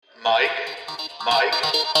Mike, and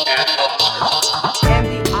Oscar.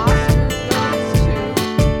 And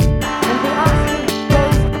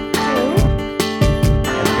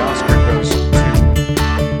the Oscar goes to... And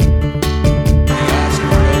the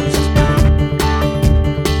Oscar goes to...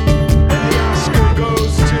 And the Oscar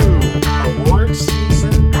goes to award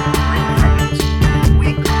season recaps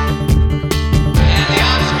week.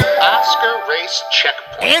 And the Oscar race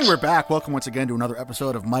checkpoint. And we're back. Welcome once again to another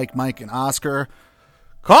episode of Mike, and Oscar.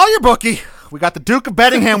 Call your bookie. We got the Duke of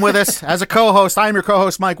Bettingham with us as a co-host. I'm your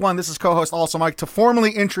co-host, Mike One. This is co-host also Mike, to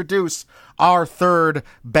formally introduce our third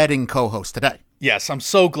betting co-host today. Yes, I'm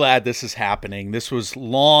so glad this is happening. This was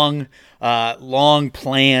long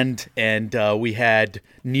planned, and we had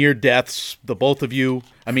near deaths. The both of you.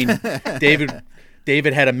 I mean,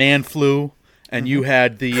 David had a man flu, and you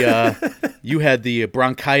had the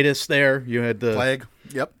bronchitis there. You had the Plague.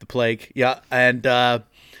 Yep. The plague. Yeah,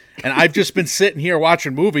 and I've just been sitting here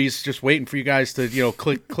watching movies, just waiting for you guys to,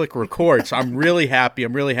 click record. So I'm really happy.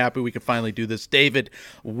 We can finally do this. David,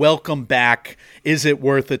 welcome back. Is it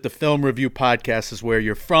worth it? The Film Review Podcast is where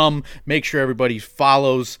you're from. Make sure everybody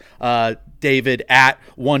follows David at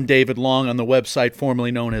One David Long on the website,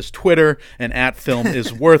 formerly known as Twitter, and at Film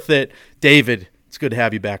is Worth It. David, it's good to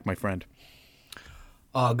have you back, my friend.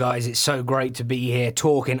 Oh, guys, it's so great to be here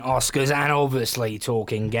talking Oscars and obviously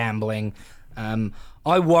talking gambling.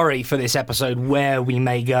 I worry for this episode where we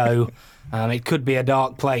may go. It could be a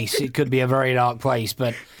dark place. It could be a very dark place,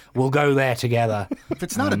 but we'll go there together. If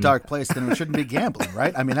it's not a dark place, then it shouldn't be gambling,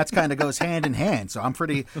 right? I mean, that's kind of goes hand in hand. So I'm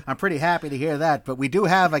pretty happy to hear that. But we do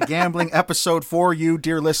have a gambling episode for you,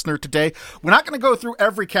 dear listener, today. We're not going to go through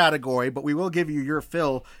every category, but we will give you your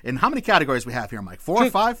fill in how many categories we have here, Mike? Four or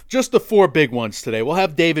five? Just the four big ones today. We'll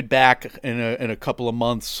have David back in a couple of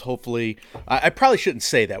months, hopefully. I probably shouldn't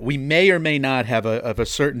say that. We may or may not have a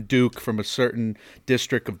certain Duke from a certain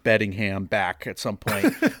district of Bettingham back at some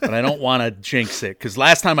point, but I don't want to jinx it, because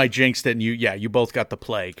last time I jinxed it, and you both got the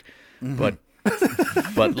plague. Mm-hmm.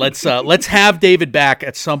 But let's have David back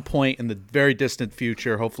at some point in the very distant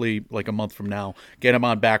future, hopefully like a month from now. Get him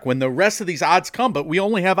on back when the rest of these odds come, but we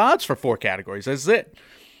only have odds for four categories. That's it.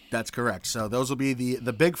 That's correct. So those will be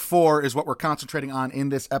the big four is what we're concentrating on in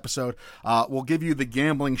this episode. We'll give you the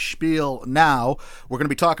gambling spiel now. We're going to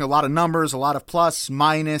be talking a lot of numbers, a lot of plus,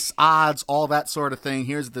 minus, odds, all that sort of thing.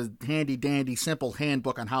 Here's the handy-dandy, simple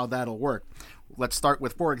handbook on how that'll work. Let's start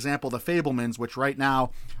with, for example, the Fabelmans, which right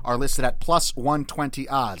now are listed at plus 120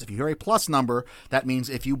 odds. If you hear a plus number, that means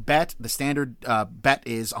if you bet, the standard bet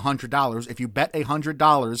is $100. If you bet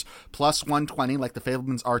 $100 plus 120, like the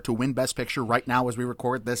Fabelmans are to win Best Picture right now as we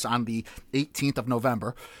record this on the 18th of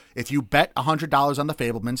November, if you bet $100 on the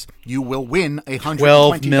Fabelmans, you will win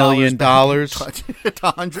 $120 million.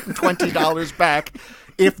 $120 back.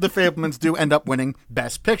 If the Fabelmans do end up winning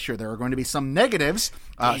Best Picture, there are going to be some negatives,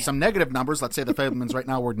 some negative numbers. Let's say the Fabelmans right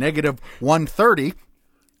now were negative 130.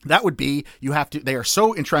 That would be, they are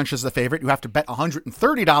so entrenched as the favorite, you have to bet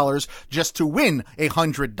 $130 just to win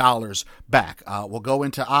 $100 back. We'll go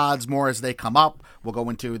into odds more as they come up. We'll go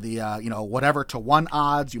into the, whatever to 1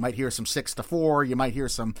 odds. You might hear some 6-4. You might hear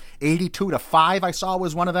some 82-5. I saw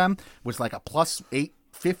was one of them. It was like a plus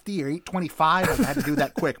 850 or 825. I had to do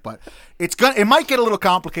that quick, but it might get a little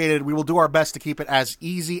complicated. We will do our best to keep it as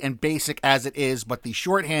easy and basic as it is, but the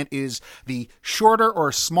shorthand is the shorter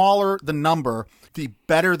or smaller the number, the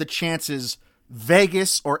better the chances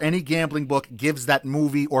Vegas or any gambling book gives that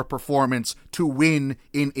movie or performance to win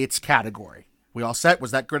in its category. We all set?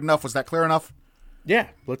 Was that good enough? Was that clear enough? Yeah,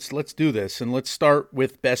 let's do this, and let's start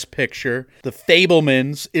with Best Picture. The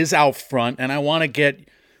Fabelmans is out front, and I want to get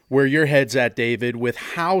where your head's at, David, with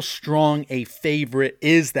how strong a favorite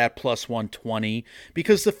is that plus 120,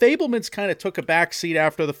 because the Fabelmans kind of took a backseat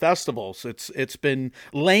after the festivals. It's been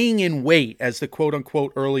laying in wait as the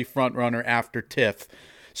quote-unquote early frontrunner after TIFF.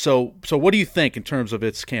 So what do you think in terms of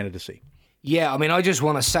its candidacy? Yeah, I mean, I just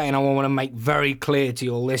want to say, and I want to make very clear to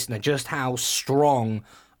your listener just how strong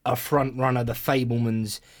a frontrunner the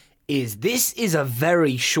Fabelmans is. This is a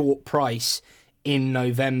very short price in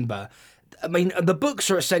November. I mean, the books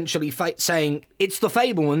are essentially saying it's the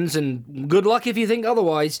Fabelmans, and good luck if you think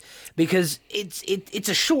otherwise, because it's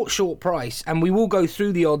a short price, and we will go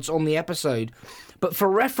through the odds on the episode. But for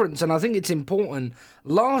reference, and I think it's important,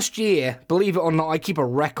 last year, believe it or not, I keep a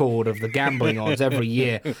record of the gambling odds every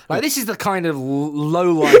year. Like, this is the kind of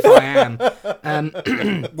low life I am.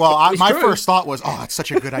 My first thought was, it's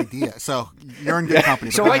such a good idea. So you're in good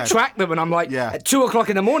company. So I track them, and I'm like, at 2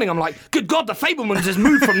 o'clock in the morning, I'm like, good God, the Fabelmans has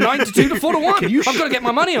moved from 9 to 2 to 4 to 1. I've got to get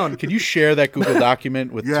my money on. Can you share that Google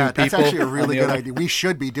document with two people? Yeah, that's actually a really good idea. We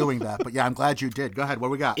should be doing that. But yeah, I'm glad you did. Go ahead. What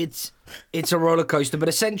do we got? It's It's a roller coaster, but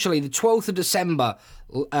essentially the 12th of December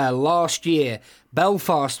last year,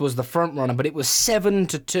 Belfast was the front runner, but it was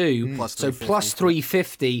 7-2, Plus so 350. plus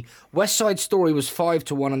 350. West Side Story was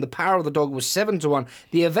 5-1, and The Power of the Dog was 7-1.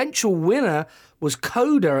 The eventual winner was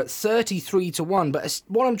Coda at 33-1. But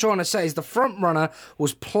what I'm trying to say is the front runner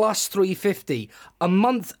was plus 350 a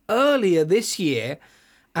month earlier this year.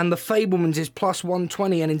 And the Fabelmans is plus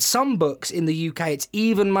 120. And in some books in the UK, it's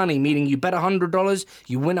even money, meaning you bet $100,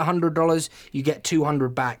 you win $100, you get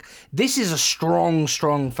 $200 back. This is a strong,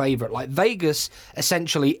 strong favourite. Like Vegas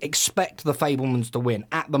essentially expect the Fabelmans to win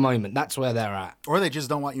at the moment. That's where they're at. Or they just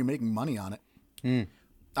don't want you making money on it.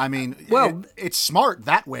 I mean, Well- it's smart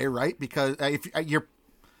that way, right? Because if you're,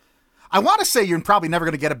 I want to say you're probably never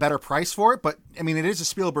going to get a better price for it, but I mean, it is a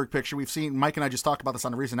Spielberg picture. We've seen, Mike and I just talked about this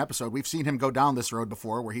on a recent episode. We've seen him go down this road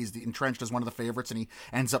before where he's entrenched as one of the favorites and he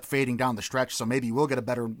ends up fading down the stretch. So maybe you will get a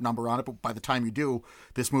better number on it, but by the time you do,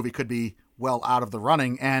 this movie could be well out of the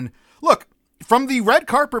running. And look, from the red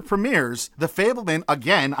carpet premieres, The Fableman,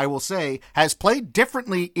 again, I will say, has played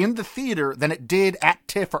differently in the theater than it did at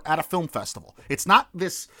TIFF or at a film festival. It's not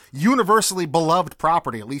this universally beloved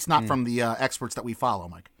property, at least not from the experts that we follow,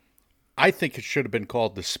 Mike. I think it should have been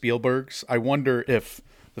called the Spielbergs. I wonder if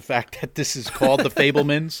the fact that this is called the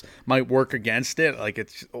Fablemans might work against it. Like,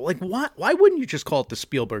 it's like, why wouldn't you just call it the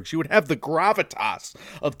Spielbergs? You would have the gravitas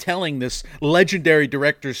of telling this legendary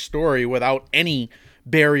director's story without any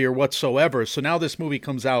barrier whatsoever. So now this movie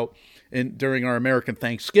comes out during our American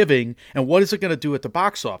Thanksgiving, and what is it going to do at the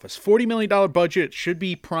box office? $40 million budget, should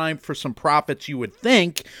be primed for some profits, you would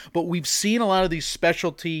think, but we've seen a lot of these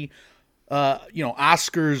specialty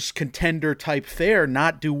Oscars contender type fare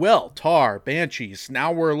not do well. Tar, Banshees.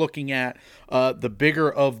 Now we're looking at the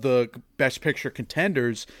bigger of the Best Picture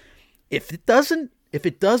contenders. If it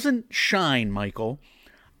doesn't shine, Michael,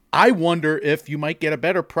 I wonder if you might get a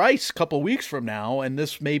better price a couple weeks from now, and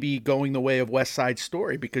this may be going the way of West Side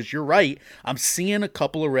Story, because you're right. I'm seeing a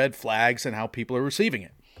couple of red flags and how people are receiving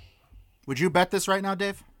it. Would you bet this right now,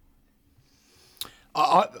 Dave?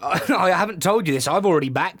 I haven't told you this. I've already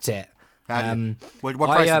backed it. Have you? What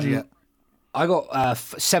price did you get? I got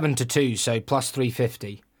 7-2, so plus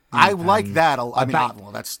 350. I like that. I mean, back-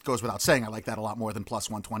 well, that goes without saying. I like that a lot more than plus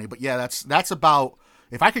 120. But yeah, that's about.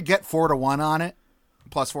 If I could get 4-1 on it,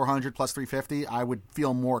 plus 400, plus 350, I would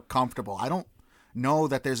feel more comfortable. I don't know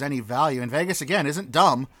that there's any value. And Vegas again isn't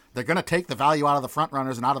dumb. They're going to take the value out of the front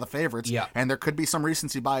runners and out of the favorites. Yeah. And there could be some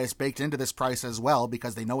recency bias baked into this price as well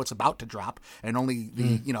because they know it's about to drop, and only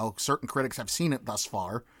the certain critics have seen it thus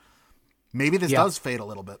far. Maybe this does fade a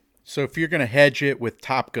little bit. So if you're going to hedge it with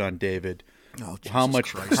Top Gun, David, Oh, how Jesus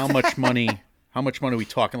much Christ. how much money are we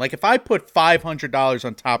talking? Like, if I put $500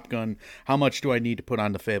 on Top Gun, how much do I need to put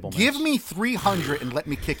on the Fablemans? Give me 300 and let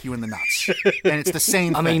me kick you in the nuts. And it's the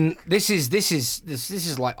same I thing. mean, this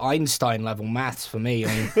is like Einstein level maths for me.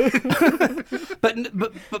 I mean,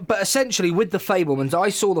 but essentially with the Fablemans, I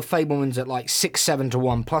saw the Fablemans at like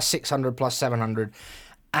 6-7-1, plus 600, plus 700,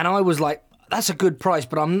 and I was like, that's a good price,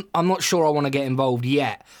 but I'm not sure I want to get involved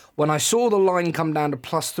yet. When I saw the line come down to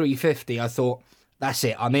plus 350, I thought, that's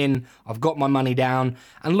it. I'm in. I've got my money down.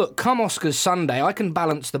 And look, come Oscars Sunday, I can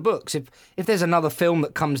balance the books. If there's another film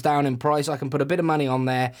that comes down in price, I can put a bit of money on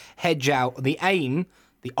there, hedge out. The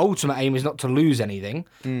ultimate aim is not to lose anything.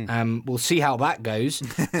 We'll see how that goes.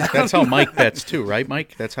 That's how Mike bets too, right,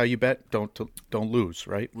 Mike? That's how you bet. Don't lose,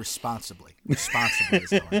 right? Responsibly is how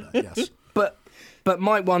I bet, yes. But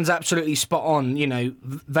Mike one's absolutely spot on. You know,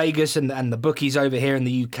 Vegas and the bookies over here in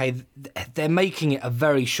the UK, they're making it a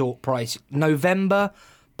very short price. November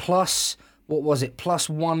plus, what was it, plus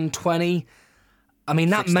 120? I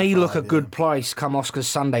mean, that may look a 65, good price come Oscars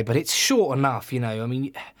Sunday, but it's short enough, you know. I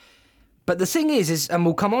mean, but the thing is, and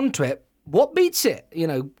we'll come on to it, what beats it? You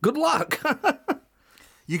know, good luck.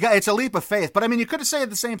 It's a leap of faith, but I mean, you could have said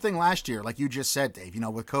the same thing last year, like you just said, Dave. You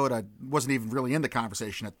know, with Coda, wasn't even really in the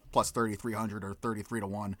conversation at plus 3,300 or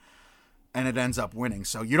 33-1, and it ends up winning.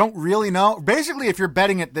 So you don't really know. Basically, if you're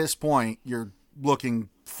betting at this point, you're looking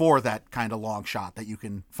for that kind of long shot that you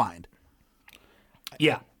can find.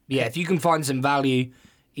 Yeah. If you can find some value,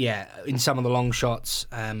 in some of the long shots,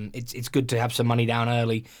 it's good to have some money down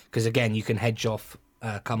early because again, you can hedge off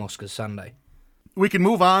come Oscars Sunday. We can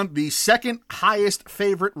move on. The second highest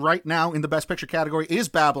favorite right now in the Best Picture category is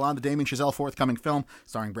Babylon, the Damien Chazelle forthcoming film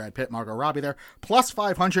starring Brad Pitt, Margot Robbie there. Plus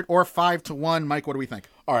 500 or 5-1. Mike, what do we think?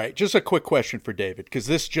 All right, just a quick question for David, because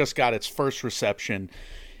this just got its first reception.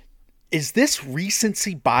 Is this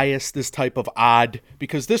recency bias, this type of odd?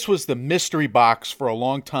 Because this was the mystery box for a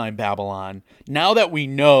long time, Babylon. Now that we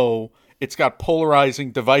know it's got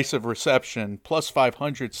polarizing, divisive reception, plus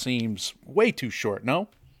 500 seems way too short, no?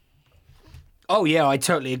 Oh yeah, I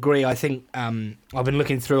totally agree. I think I've been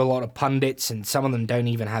looking through a lot of pundits, and some of them don't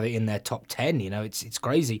even have it in their top 10. You know, it's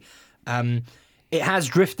crazy. It has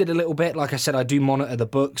drifted a little bit. Like I said, I do monitor the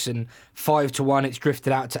books, and 5-1, it's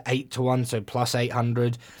drifted out to 8-1, so plus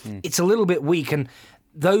 800. It's a little bit weak, and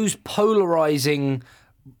those polarizing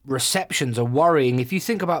receptions are worrying. If you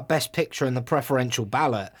think about Best Picture and the preferential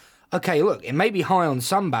ballot, okay, look, it may be high on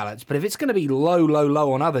some ballots, but if it's going to be low, low,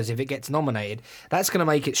 low on others, if it gets nominated, that's going to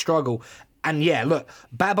make it struggle. And yeah, look,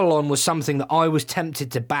 Babylon was something that I was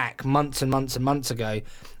tempted to back months and months and months ago,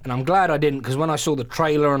 and I'm glad I didn't, because when I saw the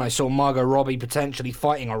trailer and I saw Margot Robbie potentially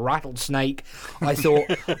fighting a rattlesnake, I thought,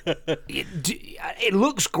 it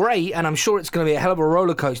looks great, and I'm sure it's going to be a hell of a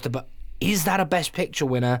roller coaster, but is that a Best Picture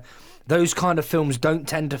winner? Those kind of films don't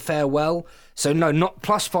tend to fare well. So no, not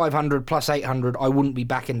plus 500, plus 800, I wouldn't be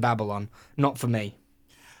back in Babylon. Not for me.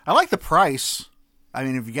 I like the price. I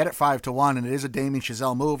mean, if you get it 5-1, and it is a Damien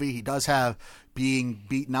Chazelle movie, he does have being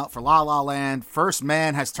beaten out for La La Land. First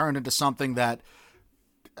Man has turned into something that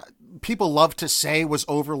people love to say was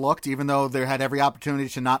overlooked, even though they had every opportunity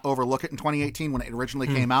to not overlook it in 2018 when it originally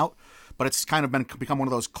came out. But it's kind of become one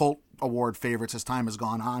of those cult award favorites as time has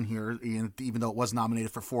gone on here, even though it was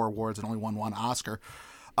nominated for 4 awards and only won 1 Oscar.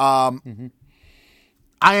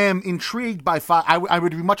 I am intrigued by I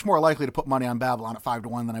would be much more likely to put money on Babylon at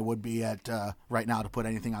 5-1 than I would be at right now to put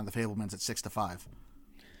anything on The Fabelmans at 6-5.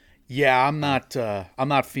 Yeah, I'm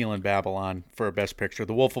not feeling Babylon for a Best Picture.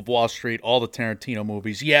 The Wolf of Wall Street, all the Tarantino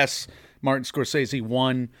movies. Yes, Martin Scorsese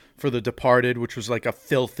won for The Departed, which was like a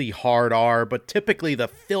filthy hard R, but typically the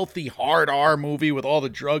filthy hard R movie with all the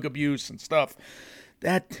drug abuse and stuff,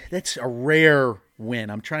 that's a rare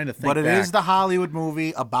win. I'm trying to think But it back. is the Hollywood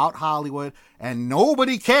movie about Hollywood, and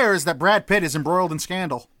nobody cares that Brad Pitt is embroiled in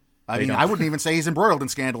scandal. I mean, don't. I wouldn't even say he's embroiled in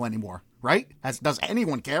scandal anymore, right? Does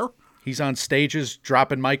anyone care? He's on stages,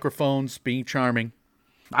 dropping microphones, being charming.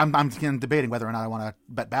 I'm debating whether or not I want to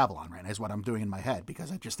bet Babylon right now is what I'm doing in my head,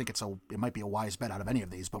 because I just think it might be a wise bet out of any of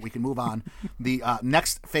these, but we can move on. The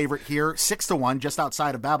next favorite here, 6-1, just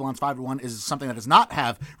outside of Babylon's 5-1, is something that does not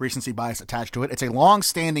have recency bias attached to it. It's a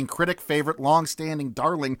long-standing critic favorite, long-standing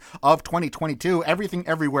darling of 2022, Everything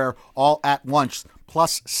Everywhere All at Once,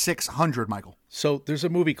 plus 600, Michael. So there's a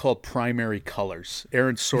movie called Primary Colors.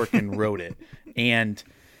 Aaron Sorkin wrote it, and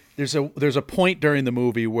there's a point during the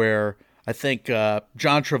movie where I think John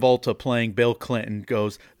Travolta playing Bill Clinton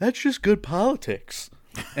goes, "That's just good politics,"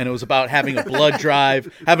 and it was about having a blood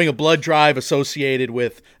drive associated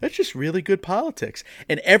with that's just really good politics.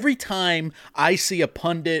 And every time I see a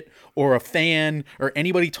pundit or a fan or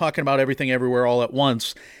anybody talking about Everything Everywhere All at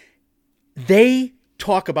Once, they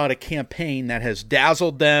talk about a campaign that has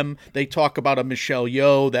dazzled them. They talk about a Michelle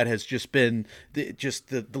Yeoh that has just been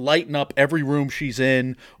the lighten up every room she's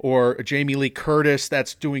in, or a Jamie Lee Curtis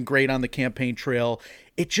that's doing great on the campaign trail.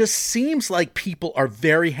 It just seems like people are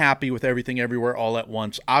very happy with Everything Everywhere All at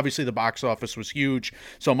Once. Obviously, the box office was huge.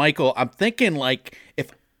 So, Michael, I'm thinking like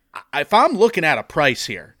if I'm looking at a price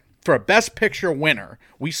here for a Best Picture winner,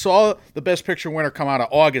 we saw the Best Picture winner come out of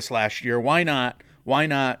August last year. Why not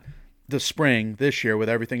the spring this year with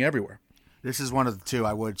Everything Everywhere? This is one of the two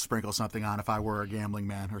I would sprinkle something on if I were a gambling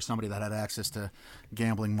man or somebody that had access to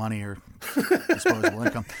gambling money or disposable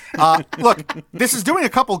income. Look, this is doing a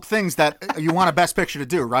couple of things that you want a Best Picture to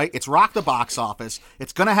do, right? It's rocked the box office.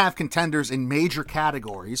 It's going to have contenders in major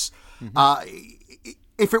categories.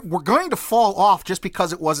 If it were going to fall off just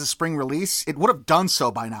because it was a spring release, it would have done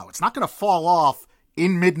so by now. It's not going to fall off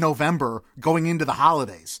in mid-November going into the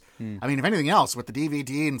holidays. I mean, if anything else, with the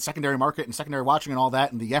DVD and secondary market and secondary watching and all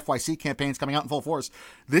that, and the FYC campaigns coming out in full force,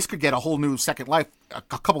 this could get a whole new second life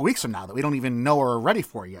a couple weeks from now that we don't even know or are ready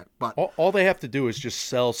for yet. But all they have to do is just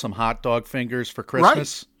sell some hot dog fingers for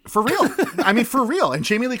Christmas. Right. For real. I mean, for real. And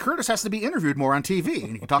Jamie Lee Curtis has to be interviewed more on TV.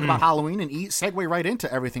 And you can talk about Halloween and segue right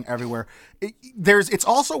into Everything Everywhere. It's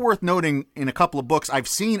also worth noting in a couple of books, I've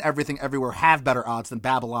seen Everything Everywhere have better odds than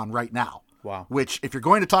Babylon right now. Wow. Which, if you're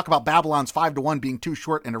going to talk about Babylon's 5-1 being too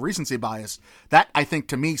short and a recency bias, that, I think,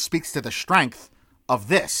 to me, speaks to the strength of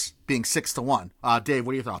this being 6-1. Dave,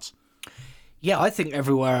 what are your thoughts? Yeah, I think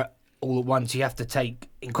Everywhere All at Once you have to take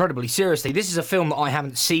incredibly seriously. This is a film that I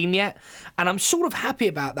haven't seen yet, and I'm sort of happy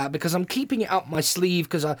about that because I'm keeping it up my sleeve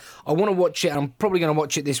because I want to watch it, and I'm probably going to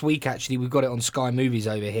watch it this week, actually. We've got it on Sky Movies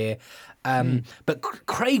over here. But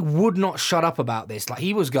Craig would not shut up about this. Like,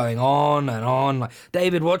 he was going on and on. Like,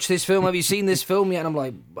 David, watch this film. Have you seen this film yet? And I'm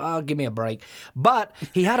like, oh, give me a break. But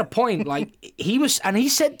he had a point. Like, he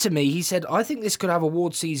said to me, I think this could have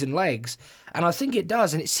award season legs. And I think it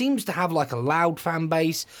does. And it seems to have like a loud fan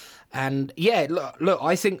base. And yeah, look,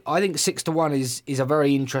 I think 6-1 is a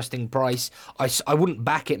very interesting price. I wouldn't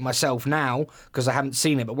back it myself now because I haven't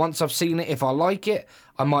seen it, but once I've seen it, if I like it,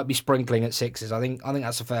 I might be sprinkling at sixes. I think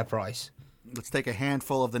that's a fair price. Let's take a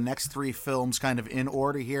handful of the next three films kind of in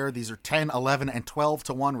order here. These are 10, 11, and 12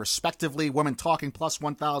 to 1, respectively. Women Talking plus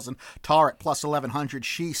 1,000. Tar at plus 1,100.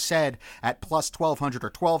 She Said at plus 1,200 or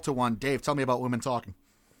 12 to 1. Dave, tell me about Women Talking.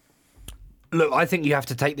 Look, I think you have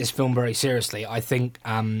to take this film very seriously. I think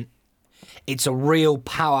it's a real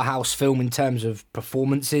powerhouse film in terms of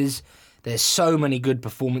performances. There's so many good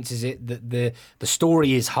performances. The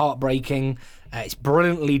story is heartbreaking. It's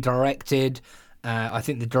brilliantly directed. I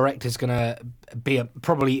think the director's going to be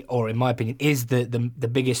probably, or in my opinion, is the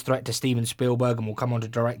biggest threat to Steven Spielberg, and we'll come on to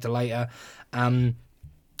director later. I've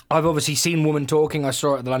obviously seen Woman Talking. I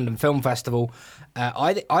saw it at the London Film Festival.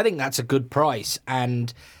 I think that's a good price.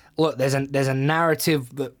 And look, there's a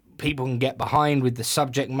narrative that people can get behind with the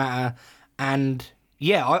subject matter. And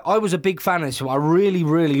yeah, I was a big fan of this film. I really,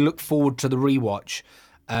 really look forward to the rewatch.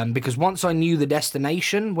 Because once I knew the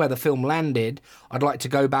destination where the film landed, I'd like to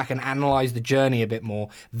go back and analyse the journey a bit more.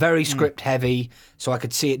 Very script heavy, so I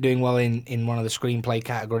could see it doing well in one of the screenplay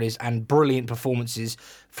categories, and brilliant performances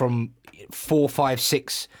from 4, 5,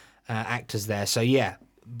 6 actors there. So yeah,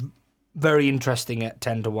 very interesting at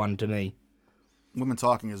 10 to 1 to me. Women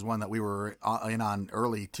Talking is one that we were in on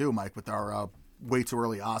early too, Mike, with our way too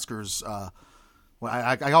early Oscars. Well,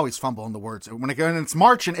 I always fumble in the words. When it's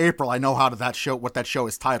March and April, I know what that show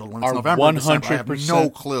is titled. When it's November and December, I have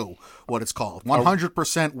no clue what it's called.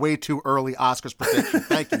 100% way too early Oscars prediction.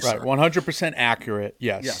 Thank you, sir. Right, 100% accurate.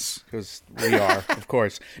 Yes, Yes. because we are, of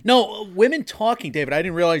course. No, Women Talking, David. I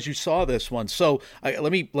didn't realize you saw this one. So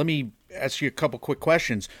let me ask you a couple quick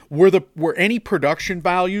questions. Were any production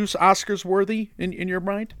values Oscars worthy in your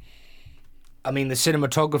mind? I mean, the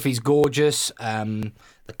cinematography's gorgeous. The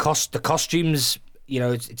costumes.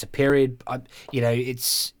 It's a period.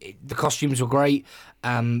 The costumes were great,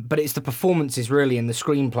 but it's the performances really in the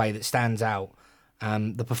screenplay that stands out.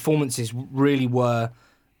 The performances really were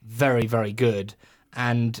very, very good,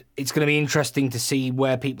 and it's going to be interesting to see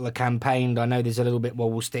where people are campaigned. I know there's a little bit. Well,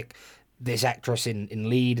 we'll stick this actress in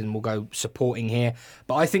lead, and we'll go supporting here.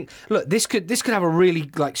 But I think, look, this could have a really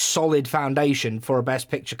solid foundation for a Best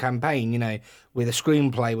Picture campaign. With a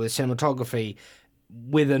screenplay, with a cinematography,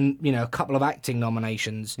 with a couple of acting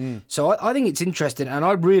nominations. So I think it's interesting, and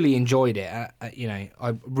I really enjoyed it.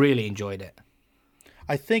 I really enjoyed it.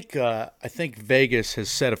 I think Vegas has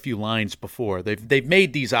said a few lines before. They've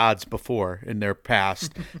made these odds before in their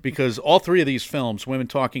past because all three of these films, Women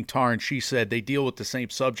Talking, Tar, and She Said, they deal with the same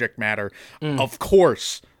subject matter. Of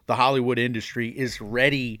course, the Hollywood industry is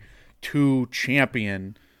ready to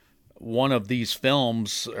champion one of these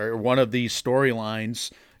films or one of these storylines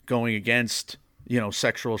going against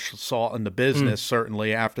sexual assault in the business,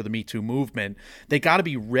 certainly after the Me Too movement. They got to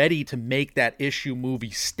be ready to make that issue movie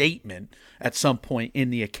statement at some point in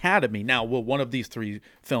the Academy. Now, will one of these three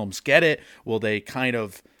films get it? Will they kind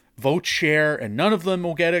of vote share and none of them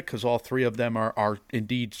will get it? Because all three of them are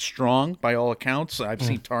indeed strong by all accounts. I've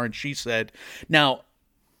seen Tar and She Said. Now,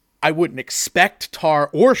 I wouldn't expect Tar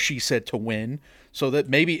or She Said to win. So that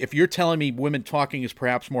maybe if you're telling me Women Talking is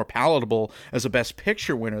perhaps more palatable as a Best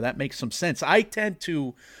Picture winner, that makes some sense. I tend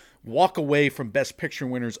to walk away from Best Picture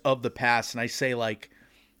winners of the past, and I say,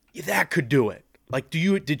 that could do it.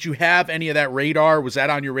 Did you have any of that radar? Was that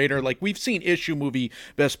on your radar? We've seen issue movie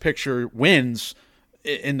Best Picture wins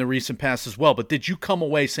in the recent past as well, but did you come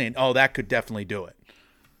away saying, oh, that could definitely do it?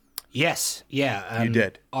 Yes, yeah. You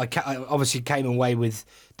did. I obviously came away with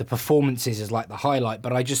the performances as the highlight,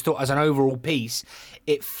 but I just thought as an overall piece,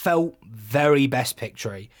 it felt very Best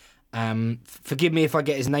Picture-y. Forgive me if I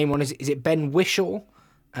get his name wrong. Is it Ben Whishaw?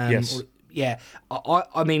 Yes. Yeah.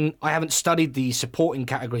 I mean, I haven't studied the supporting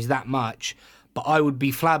categories that much, but I would be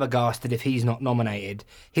flabbergasted if he's not nominated.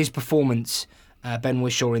 His performance, Ben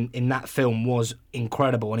Whishaw, in that film was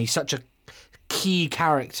incredible, and he's such a key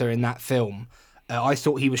character in that film. I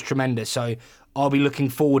thought he was tremendous, so I'll be looking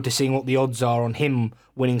forward to seeing what the odds are on him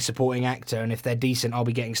winning supporting actor, and if they're decent, I'll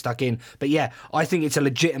be getting stuck in. But yeah, I think it's a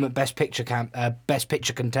legitimate Best Picture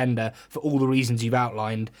contender for all the reasons you've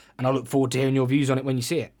outlined, and I look forward to hearing your views on it when you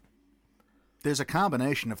see it. There's a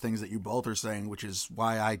combination of things that you both are saying, which is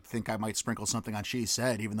why I think I might sprinkle something on She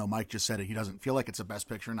Said, even though Mike just said it. He doesn't feel like it's a Best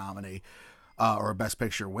Picture nominee or a Best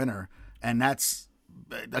Picture winner. And that's,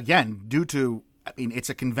 again, due to, it's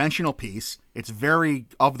a conventional piece. It's very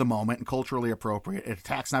of the moment and culturally appropriate. It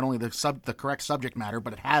attacks not only the correct subject matter,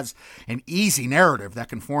 but it has an easy narrative that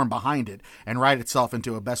can form behind it and write itself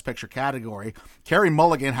into a Best Picture category. Carey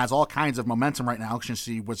Mulligan has all kinds of momentum right now since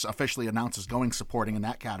she was officially announced as going supporting in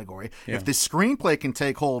that category. Yeah. If the screenplay can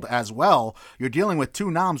take hold as well, you're dealing with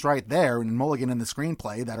 2 noms right there, and Mulligan in the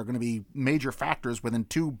screenplay, that are going to be major factors within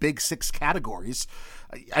 2 big 6 categories.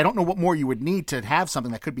 I don't know what more you would need to have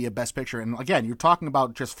something that could be a Best Picture. And again, you're talking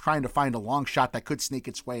about just trying to find a long shot that could sneak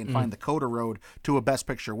its way and find the Coda road to a Best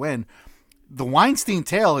Picture win. The Weinstein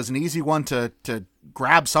Tale is an easy one to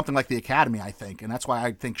grab something like the Academy, I think. And that's why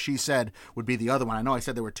I think She Said would be the other one. I know I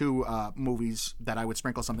said there were 2 movies that I would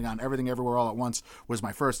sprinkle something on. Everything Everywhere All at Once was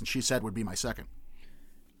my first, and She Said would be my second.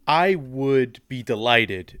 I would be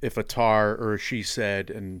delighted if a Tar or a She Said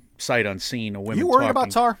and Sight Unseen, a women You worried talking.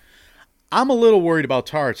 about Tar? I'm a little worried about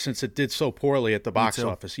Tar since it did so poorly at the box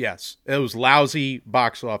office. Yes, it was lousy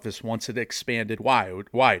box office once it expanded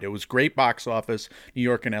wide. It was great box office, New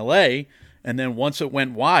York and L.A., and then once it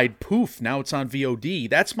went wide, poof, now it's on VOD.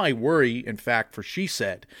 That's my worry, in fact, for She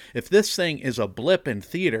Said. If this thing is a blip in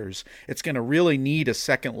theaters, it's going to really need a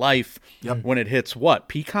second life when it hits what?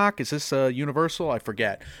 Peacock? Is this Universal? I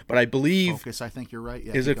forget. But I believe... Focus, I think you're right.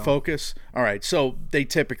 Yeah, is keep it going. Focus? All right, so they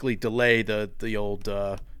typically delay the old...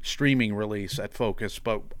 streaming release at Focus,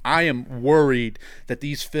 but I am worried that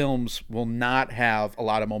these films will not have a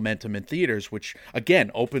lot of momentum in theaters, which again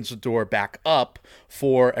opens the door back up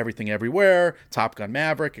for Everything Everywhere, Top Gun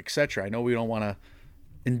Maverick, etc. I know we don't want to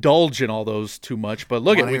indulge in all those too much, but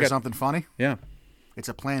look at Wanna we hear got something funny. yeah, It's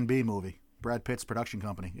a Plan B movie. Brad Pitt's production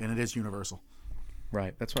company, and it is Universal.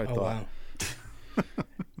 right. That's what I Oh, thought. wow.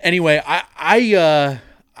 Anyway,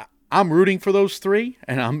 I'm rooting for those 3,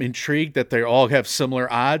 and I'm intrigued that they all have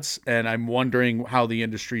similar odds, and I'm wondering how the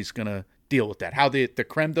industry is going to deal with that. How the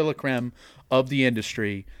creme de la creme of the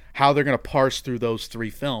industry, how they're going to parse through those 3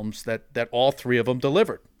 films that all 3 of them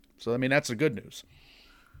delivered. So, I mean, that's the good news.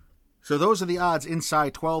 So those are the odds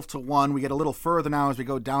inside 12-1. We get a little further now as we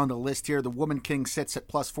go down the list here. The Woman King sits at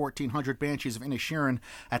plus 1,400. Banshees of Inisherin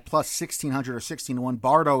at plus 1,600 or 16-1.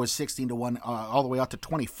 Bardo is 16-1, all the way out to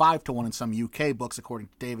 25-1 in some UK books, according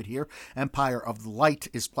to David here. Empire of the Light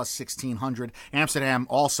is plus 1,600. Amsterdam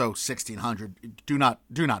also 1,600. Do not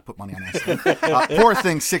put money on Amsterdam. Poor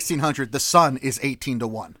Things 1,600. The Sun is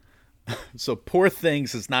 18-1. So Poor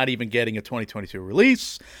Things is not even getting a 2022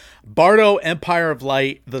 release. Bardo, Empire of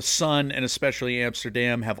Light, The Sun, and especially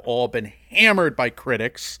Amsterdam have all been hammered by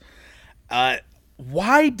critics.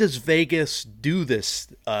 Why does Vegas do this,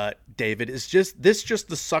 David? Is this just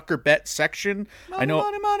the sucker bet section? I know.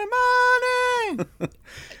 Money.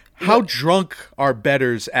 How drunk are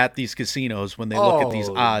bettors at these casinos when they look at these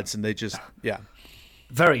Oh. odds and they just, yeah.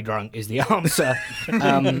 Very drunk is the answer.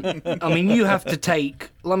 I mean, you have to take,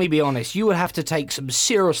 let me be honest, you would have to take some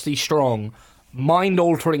seriously strong,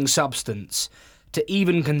 mind-altering substance to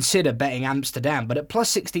even consider betting Amsterdam. But at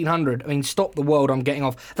plus 1,600, I mean, stop the world, I'm getting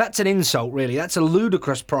off. That's an insult, really. That's a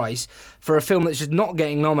ludicrous price for a film that's just not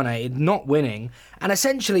getting nominated, not winning. And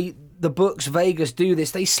essentially, the books, Vegas, do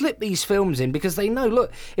this. They slip these films in because they know,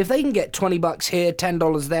 look, if they can get $20 here,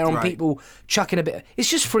 $10 there on Right. people chucking a bit, it's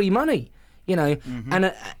just free money. You know,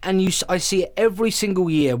 I see it every single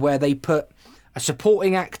year where they put a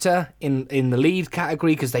supporting actor in the lead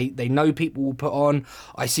category because they know people will put on.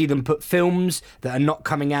 I see them put films that are not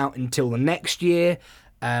coming out until the next year.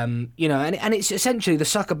 You know, and it's essentially the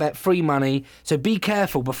sucker bet free money. So be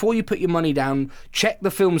careful before you put your money down. Check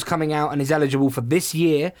the film's coming out and is eligible for this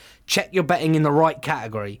year. Check you're betting in the right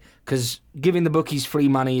category because giving the bookies free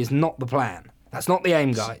money is not the plan. That's not the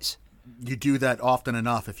aim, guys. You do that often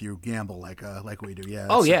enough if you gamble like we do. Yeah.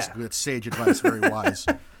 Oh, It's yeah. good sage advice, very wise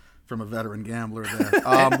from a veteran gambler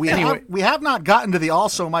there. We have not gotten to the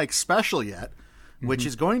Also Mike special yet, which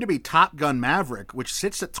is going to be Top Gun Maverick, which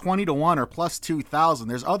sits at 20-1 or plus 2,000.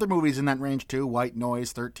 There's other movies in that range too. White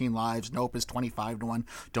Noise, 13 Lives, Nope is 25-1.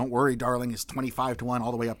 Don't Worry, Darling is 25-1,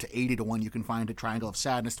 all the way up to 80-1. You can find it. Triangle of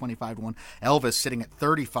Sadness, 25-1. Elvis sitting at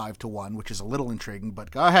 35-1, which is a little intriguing.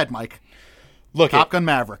 But go ahead, Mike. Look, Top Gun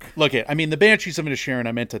Maverick. I mean, the Banshees of Inisherin,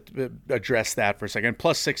 I meant to address that for a second.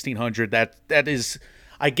 Plus 1,600, that is,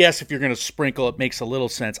 I guess if you're going to sprinkle, it makes a little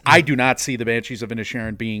sense. I do not see the Banshees of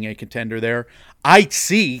Inisherin being a contender there. I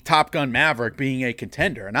see Top Gun Maverick being a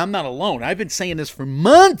contender, and I'm not alone. I've been saying this for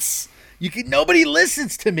months. Nobody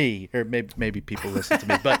listens to me, or maybe people listen to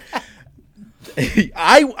me, but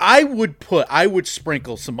I would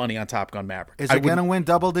sprinkle some money on Top Gun Maverick. Is it going to win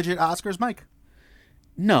double-digit Oscars, Mike?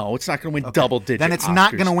 No, it's not going to win double digit. Then it's Oscars.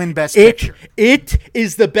 not going to win Best Picture. It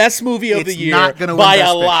is the best movie of the It's year not gonna win by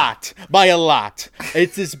Best a Picture. lot. By a lot.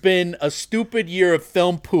 It has been a stupid year of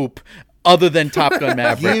film poop other than Top Gun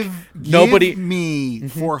Maverick. Give me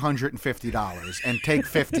 $450 and take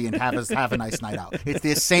 50 and have a nice night out. It's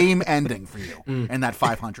the same ending for you and that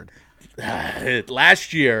 500.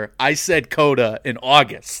 Last year, I said Coda in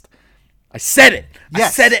August. I said it.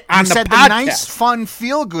 Yes, I said it on you the said podcast. the nice, fun,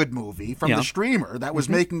 feel-good movie from the streamer that was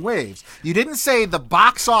making waves. You didn't say the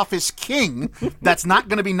box office king that's not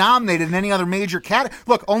going to be nominated in any other major category.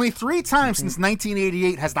 Look, only 3 times since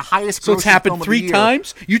 1988 has the highest. So it's grossing film happened of the 3 year.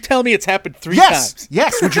 times? You tell me it's happened 3 Yes, times.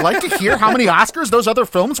 yes. Would you like to hear how many Oscars those other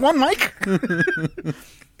films won, Mike?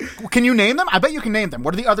 Can you name them? I bet you can name them.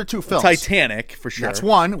 What are the other 2 films? Titanic, for sure. That's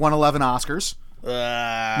one. Won 11 Oscars.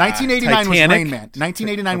 1989 was Titanic? Rain Man.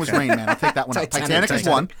 1989 was Rain Man. I'll take that one out. Titanic is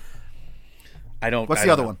one. I don't. What's I the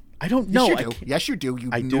don't other know. one? I don't know. Yes, you do. Yes, you do. You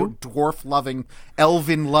I do? dwarf-loving,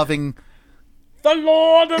 elven-loving, The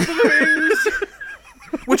Lord of the Rings.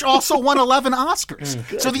 which also won 11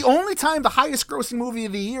 Oscars. So the only time the highest-grossing movie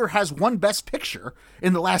of the year has won Best Picture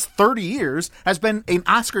in the last 30 years has been an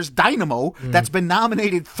Oscars dynamo that's been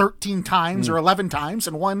nominated 13 times or 11 times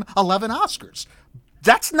and won 11 Oscars.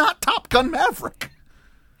 That's not Top Gun Maverick.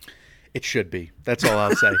 It should be. That's all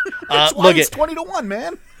I'll say. That's why Look, it's 20-1,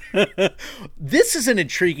 man. this is an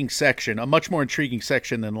intriguing section, a much more intriguing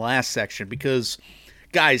section than the last section because,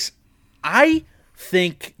 guys, I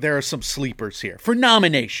think there are some sleepers here for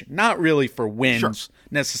nomination, not really for wins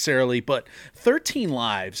necessarily, but 13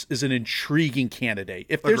 Lives is an intriguing candidate.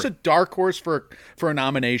 If there's a dark horse for a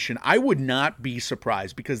nomination, I would not be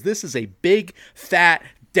surprised because this is a big, fat,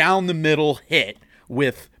 down the middle hit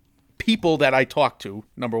with people that I talk to,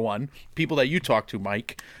 number one, people that you talk to,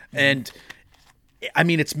 Mike. And I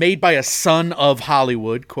mean, it's made by a son of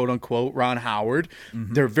Hollywood, quote unquote, Ron Howard.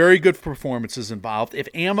 There are very good performances involved. If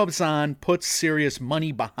Amazon puts serious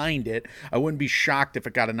money behind it, I wouldn't be shocked if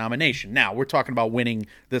it got a nomination. Now, we're talking about winning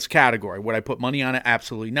this category. Would I put money on it?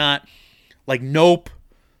 Absolutely not. Like Nope.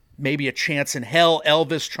 Maybe A Chance in Hell,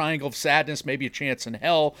 Elvis, Triangle of Sadness, maybe A Chance in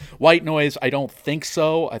Hell. White Noise, I don't think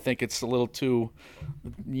so. I think it's a little too,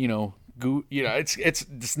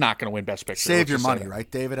 it's not going to win Best Picture. Save Let's your just say money, that.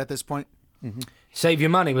 right, David, at this point? Save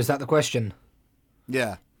your money, was that the question?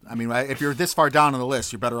 Yeah. I mean, right, if you're this far down on the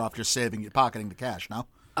list, you're better off just pocketing the cash, no?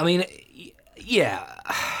 I mean, yeah.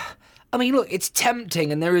 I mean, look, it's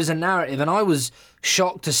tempting, and there is a narrative, and I was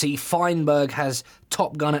shocked to see Feinberg has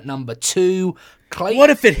Top Gun at number 2. Clayton, What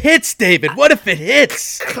if it hits, David? What if it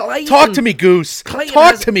hits? Clayton- Talk to me, Goose. Clayton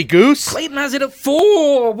Talk has- to me, Goose. Clayton has it at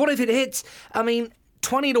 4. What if it hits? I mean,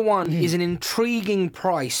 20-1 is an intriguing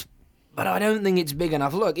price, but I don't think it's big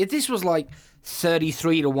enough. Look, if this was like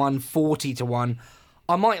 33-1, 40-1,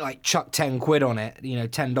 I might like chuck 10 quid on it,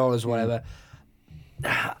 $10, whatever.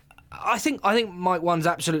 I think Mike One's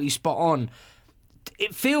absolutely spot on.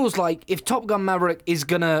 It feels like if Top Gun Maverick is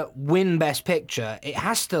gonna win Best Picture, it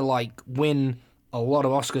has to like win a lot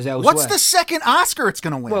of Oscars elsewhere. What's the second Oscar it's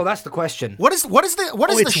going to win? Well, that's the question. What is the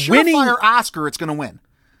it's surefire winning- Oscar it's going to win?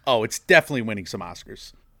 Oh, it's definitely winning some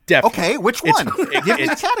Oscars. Definitely. Okay, which It's- one? Give me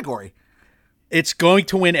the category. It's going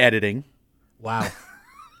to win editing. Wow.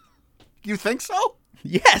 You think so?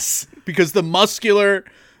 Yes, because the muscular,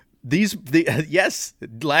 yes,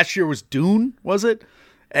 last year was Dune, was it?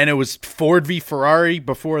 And it was Ford v Ferrari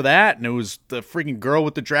before that, and it was the freaking girl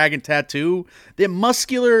with the dragon tattoo. The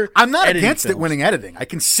muscular. I'm not editing against it films. winning editing. I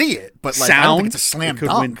can see it, but like, I don't Sound. think it's a slam It could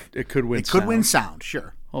dunk. win- it could win It could win sound. sound,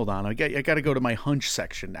 sure. Hold on, I got to go to my hunch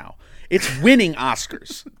section now. It's winning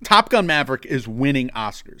Oscars. Top Gun Maverick is winning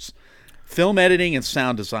Oscars. Film editing and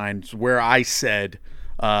sound design is where I said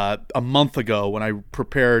a month ago when I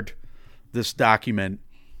prepared this document,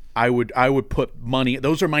 I would put money.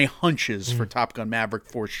 Those are my hunches for Top Gun Maverick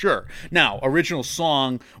for sure. Now, original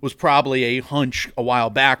song was probably a hunch a while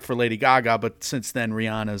back for Lady Gaga, but since then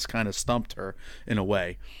Rihanna's kind of stumped her in a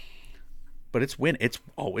way. But it's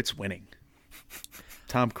winning.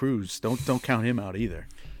 Tom Cruise, don't count him out either.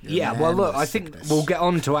 Yeah, well, look, I think we'll get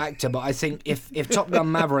on to actor, but I think if Top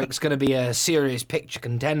Gun Maverick's going to be a serious picture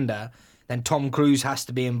contender, then Tom Cruise has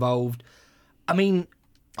to be involved. I mean,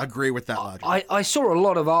 Agree with that logic. I saw a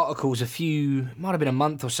lot of articles might have been a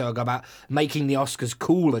month or so ago, about making the Oscars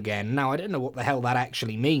cool again. Now, I don't know what the hell that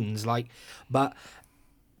actually means, but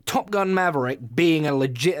Top Gun Maverick being a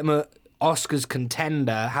legitimate Oscars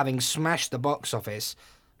contender, having smashed the box office,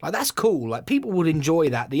 like, that's cool. Like, people would enjoy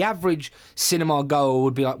that. The average cinema goer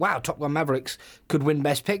would be like, wow, Top Gun Mavericks could win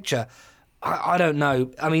Best Picture. I don't know.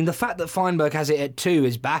 I mean, the fact that Feinberg has it at 2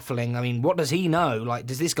 is baffling. I mean, what does he know? Like,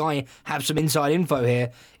 does this guy have some inside info here?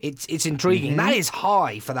 It's intriguing. That is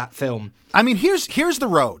high for that film. I mean, here's the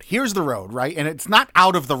road. Here's the road, right? And it's not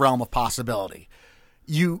out of the realm of possibility.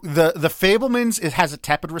 The Fabelmans, it has a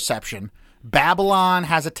tepid reception. Babylon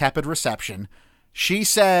has a tepid reception. She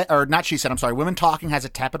said, or not she said, I'm sorry, Women Talking has a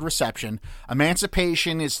tepid reception.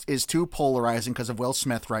 Emancipation is too polarizing because of Will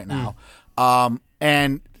Smith right now.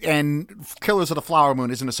 And Killers of the Flower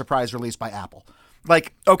Moon isn't a surprise release by Apple.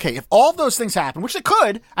 Like, okay, if all of those things happen, which they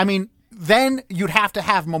could, I mean, then you'd have to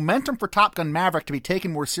have momentum for Top Gun Maverick to be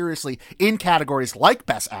taken more seriously in categories like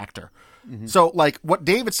Best Actor. So, like what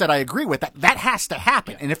David said, I agree with that has to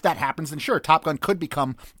happen. And if that happens, then sure, Top Gun could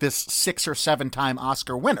become this 6 or 7 time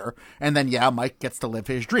Oscar winner. And then, yeah, Mike gets to live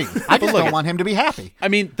his dream. I just don't want him to be happy. I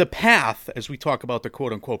mean, the path, as we talk about the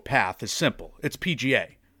quote-unquote path, is simple. It's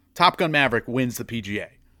PGA. Top Gun Maverick wins the PGA.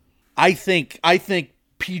 I think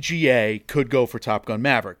PGA could go for Top Gun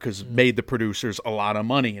Maverick because it made the producers a lot of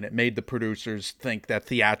money, and it made the producers think that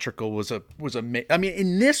theatrical was a. I mean,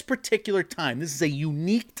 in this particular time, this is a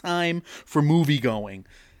unique time for movie going.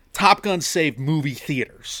 Top Gun saved movie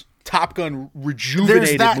theaters. Top Gun rejuvenated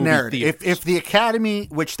There's that movie narrative. theaters. If the Academy,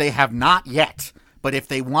 which they have not yet, but if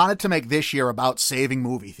they wanted to make this year about saving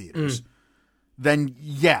movie theaters, then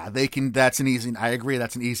yeah, they can. That's an easy. I agree.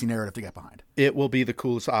 That's an easy narrative to get behind. It will be the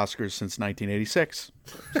coolest Oscars since 1986.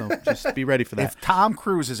 So just be ready for that. If Tom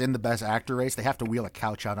Cruise is in the Best Actor race, they have to wheel a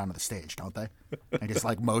couch out onto the stage, don't they? And just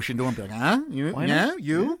like motion to him, be like, huh?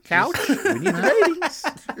 You couch? We need ratings.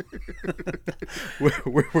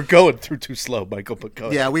 we're going through too slow, Michael. But go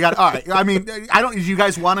ahead. Yeah, we got. All right. I mean, I don't. Do you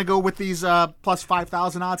guys want to go with these plus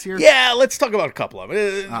 5,000 odds here? Yeah, let's talk about a couple of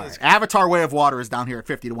them. All right. Avatar: Way of Water is down here at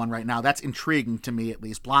 50 to 1 right now. That's intriguing to me, at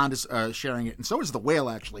least. Blonde is sharing it, and so is The Whale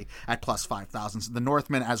actually at plus 5,000. The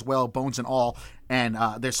Northman as well, Bones and All, and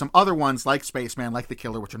there's some other ones like Spaceman, like The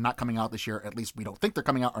Killer, which are not coming out this year. At least we don't think they're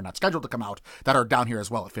coming out, or not scheduled to come out. That are down here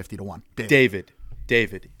as well at 50 to 1.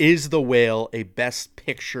 David, is The Whale a Best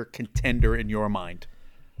Picture contender in your mind?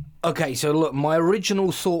 Okay, so look, my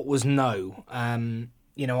original thought was no. I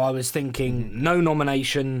was thinking no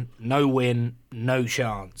nomination, no win, no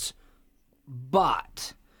chance.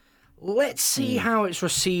 But let's see how it's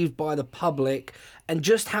received by the public and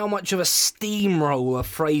just how much of a steamroller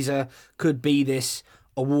Fraser could be this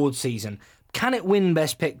award season. Can it win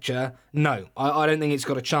Best Picture? No, I don't think it's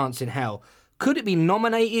got a chance in hell. Could it be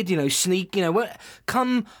nominated, sneak,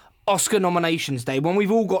 come Oscar nominations day, when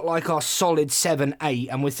we've all got like our solid 7, 8,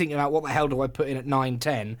 and we're thinking about what the hell do I put in at 9,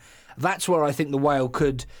 10, that's where I think The Whale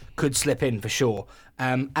could slip in for sure.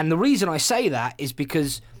 And the reason I say that is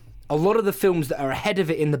because a lot of the films that are ahead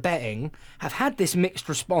of it in the betting have had this mixed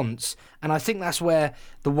response, and I think that's where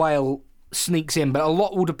The Whale sneaks in. But a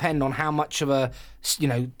lot will depend on how much of a,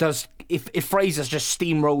 if Fraser just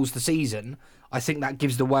steamrolls the season, I think that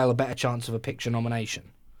gives The Whale a better chance of a picture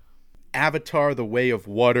nomination. Avatar: The Way of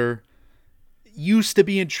Water used to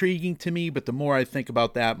be intriguing to me, but the more I think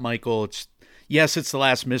about that, Michael, it's the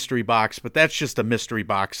last mystery box, but that's just a mystery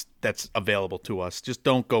box that's available to us. Just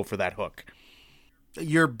don't go for that hook.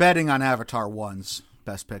 You're betting on Avatar 1's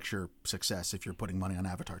Best Picture success if you're putting money on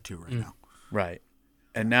Avatar 2 right now. Right.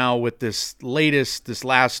 And now with this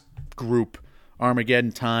last group,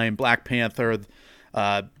 Armageddon Time, Black Panther,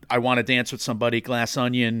 I Want to Dance with Somebody, Glass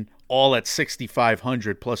Onion, all at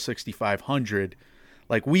 6,500 plus 6,500.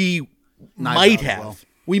 Like we might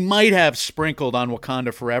have sprinkled on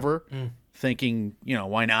Wakanda Forever, thinking,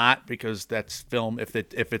 why not? Because that's film. If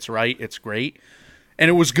it's right, it's great, and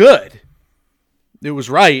it was good. It was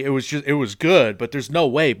right. It was good. But there's no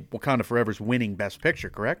way Wakanda Forever's winning Best Picture.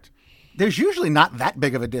 Correct? There's usually not that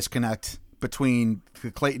big of a disconnect between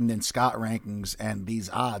the Clayton and Scott rankings and these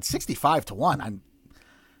odds. 65 to 1.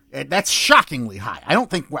 That's shockingly high. I don't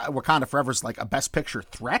think Wakanda Forever is like a Best Picture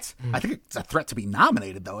threat. I think it's a threat to be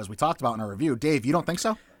nominated, though, as we talked about in our review. Dave, you don't think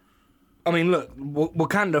so? I mean, look,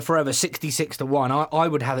 Wakanda Forever 66 to 1. I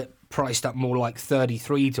would have it priced up more like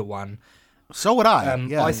 33 to 1. So would I.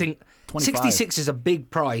 I think 25. 66 is a big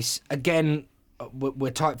price. Again,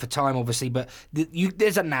 we're tight for time, obviously, but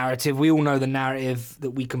there's a narrative. We all know the narrative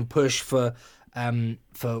that we can push for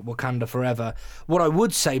Wakanda Forever. What I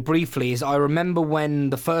would say briefly is I remember when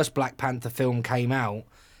the first Black Panther film came out,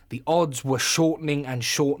 the odds were shortening and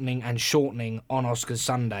shortening and shortening on Oscars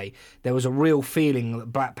Sunday. There was a real feeling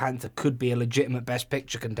that Black Panther could be a legitimate Best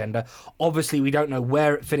Picture contender. Obviously, we don't know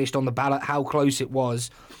where it finished on the ballot, how close it was.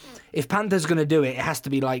 If Panther's going to do it, it has to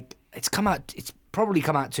be like it's probably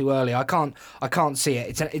come out too early. I can't see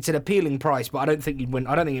it. It's an appealing price, but I don't think you'd win.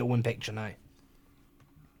 I don't think it'll win picture. No.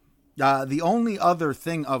 The only other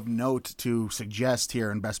thing of note to suggest here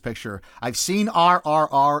in Best Picture, I've seen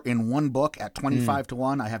RRR in one book at 25 to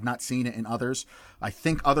 1. I have not seen it in others. I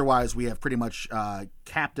think otherwise we have pretty much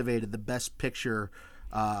captivated the Best Picture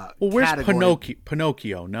Well, where's category.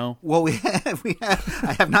 Pinocchio? No. Well,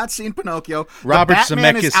 I have not seen Pinocchio. Robert the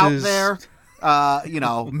Batman is out Zemeckis'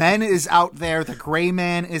 there. Men is out there. The Gray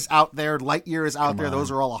Man is out there. Lightyear is out there.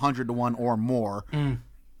 Those are all 100 to 1 or more.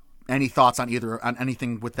 Any thoughts on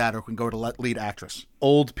anything with that, or we can go to lead actress?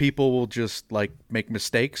 Old people will just like make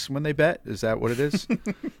mistakes when they bet. Is that what it is?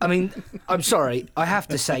 I mean, I'm sorry, I have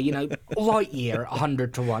to say, Lightyear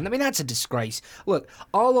 100 to 1. I mean, that's a disgrace. Look,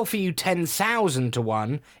 I'll offer you 10,000 to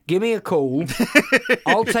 1. Give me a call.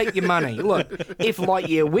 I'll take your money. Look, if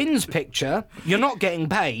Lightyear wins picture, you're not getting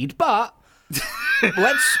paid, but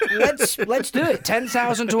let's do it.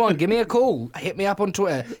 10,000 to 1. Give me a call. Hit me up on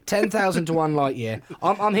Twitter. 10,000 to 1 Lightyear.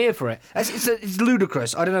 I'm here for it. It's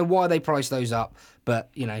ludicrous. I don't know why they price those up, but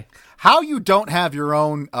How you don't have your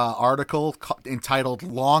own article entitled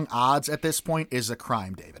 "Long Odds" at this point is a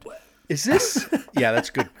crime, David. Is this? Yeah, that's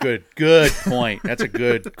good point. That's a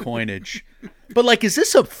good coinage. But like, is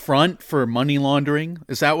this a front for money laundering?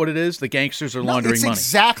 Is that what it is? The gangsters are laundering it's money.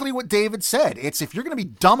 Exactly what David said. It's if you're going to be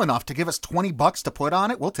dumb enough to give us $20 to put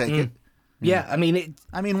on it, we'll take it. yeah, I mean,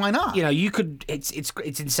 why not? you could. It's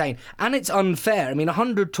insane and it's unfair. I mean,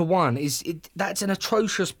 100 to 1 that's an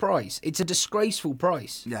atrocious price. It's a disgraceful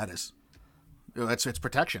price. Yeah, it is. It's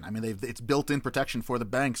protection. I mean, it's built-in protection for the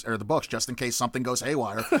banks or the books, just in case something goes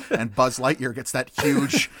haywire and Buzz Lightyear gets that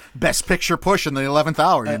huge Best Picture push in the 11th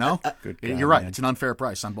hour. Good God, You're right. man. It's an unfair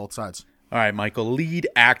price on both sides. All right, Michael. Lead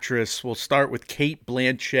actress. We'll start with Kate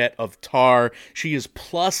Blanchett of Tar. She is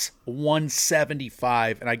plus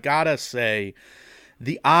 175, and I gotta say,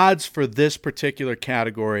 the odds for this particular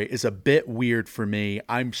category is a bit weird for me.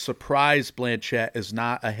 I'm surprised Blanchett is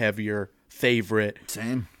not a heavier favorite.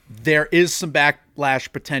 Same. There is some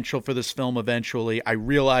backlash potential for this film eventually. I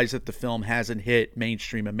realize that the film hasn't hit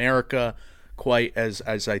mainstream America quite as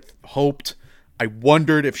I hoped. I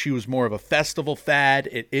wondered if she was more of a festival fad.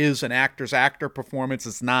 It is an actor performance.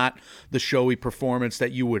 It's not the showy performance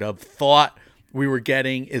that you would have thought we were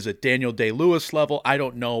getting. Is it Daniel Day-Lewis level? I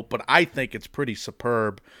don't know, but I think it's pretty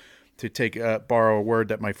superb, to borrow a word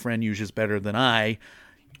that my friend uses better than I.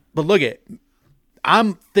 But look at,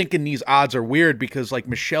 I'm thinking these odds are weird because like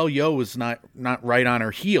Michelle Yeoh is not right on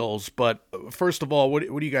her heels. But first of all, what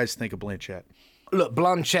do you guys think of Blanchett? Look,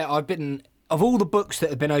 Blanchett, of all the books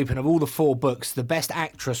that have been open, of all the 4 books, the Best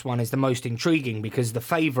Actress one is the most intriguing because the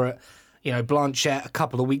favourite, Blanchett a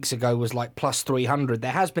couple of weeks ago was like plus 300.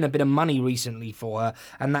 There has been a bit of money recently for her,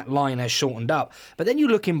 and that line has shortened up. But then you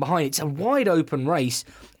look in behind, it's a wide open race.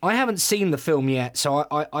 I haven't seen the film yet, so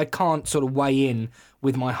I can't sort of weigh in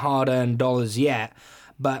with my hard-earned dollars yet.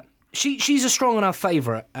 But she's a strong enough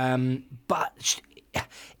favourite. But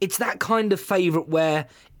it's that kind of favourite where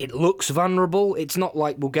it looks vulnerable. It's not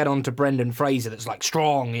like we'll get on to Brendan Fraser that's like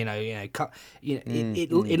strong,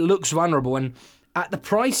 it looks vulnerable. And at the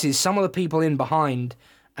prices, some of the people in behind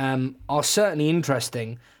are certainly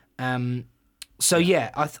interesting. That's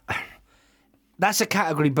a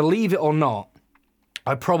category, believe it or not,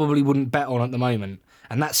 I probably wouldn't bet on at the moment.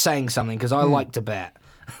 And that's saying something because I like to bet.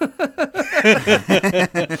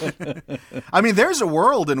 I mean, there's a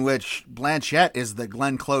world in which Blanchett is the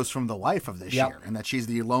Glenn Close from The Wife of this Yep. year, and that she's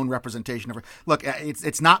the lone representation of her. Look,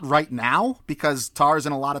 it's not right now because Tar's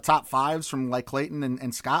in a lot of top 5s from like Clayton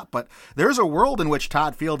and Scott, but there's a world in which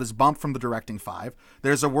Todd Field is bumped from the directing 5.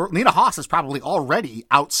 There's a world. Nina Hoss is probably already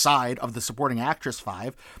outside of the supporting actress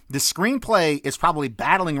 5. The screenplay is probably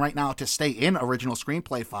battling right now to stay in original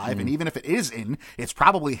screenplay 5, and even if it is in, it's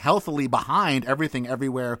probably healthily behind Everything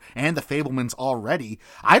Everywhere and The Fabelmans already.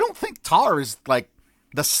 I don't think Tar is like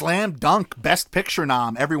the slam dunk Best Picture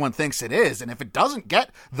nom everyone thinks it is, and if it doesn't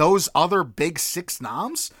get those other big 6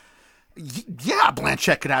 noms, yeah,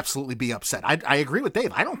 Blanchett could absolutely be upset. I agree with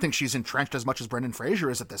Dave. I don't think she's entrenched as much as Brendan Fraser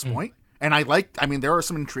is at this point. And there are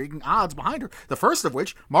some intriguing odds behind her. The first of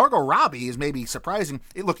which, Margot Robbie, is maybe surprising.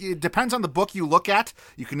 It depends on the book you look at.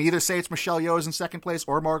 You can either say it's Michelle Yeoh is in second place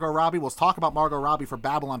or Margot Robbie. We'll talk about Margot Robbie for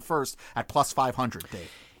Babylon first at plus 500,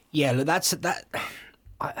 Dave. Yeah,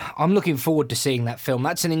 I'm looking forward to seeing that film.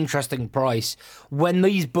 That's an interesting price. When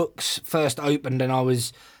these books first opened and I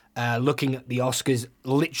was looking at the Oscars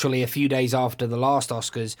literally a few days after the last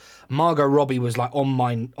Oscars, Margot Robbie was like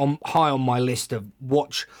high on my list of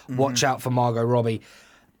watch out for Margot Robbie.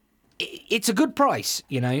 It's a good price,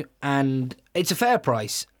 and it's a fair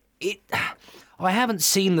price. I haven't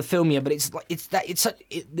seen the film yet, but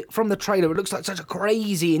from the trailer it looks like such a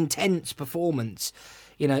crazy, intense performance.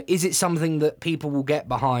 Is it something that people will get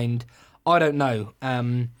behind? I don't know.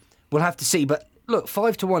 We'll have to see. But look,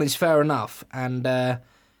 5 to 1 is fair enough, and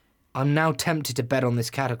I'm now tempted to bet on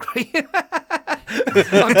this category.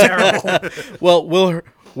 I'm terrible. Well,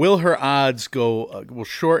 will her odds go? Will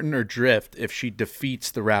shorten or drift if she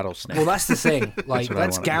defeats the rattlesnake? Well, that's the thing. Like, what I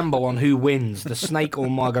let's wanna gamble on who wins, the snake or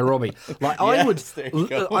Margot Robbie. Like, Yes, there you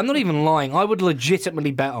go. I'm not even lying. I would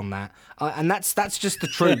legitimately bet on that, and that's just the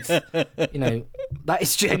truth. That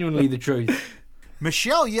is genuinely the truth.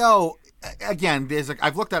 Michelle Yeoh, again,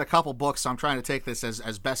 I've looked at a couple books, so I'm trying to take this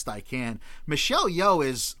as best I can. Michelle Yeoh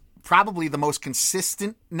is probably the most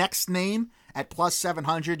consistent next name at plus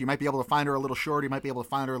 700. You might be able to find her a little shorter. You might be able to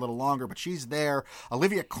find her a little longer, but she's there.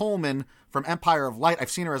 Olivia Colman from Empire of Light,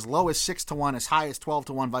 I've seen her as low as 6-1, as high as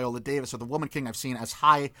 12-1. Viola Davis, or The Woman King, I've seen as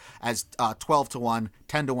high as 12-1,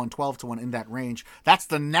 10-1, 12-1, in that range. That's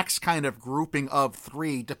the next kind of grouping of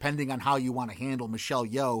three, depending on how you want to handle Michelle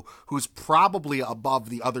Yeoh, who's probably above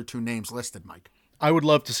the other two names listed, Mike. I would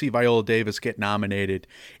love to see Viola Davis get nominated.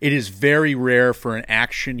 It is very rare for an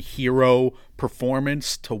action hero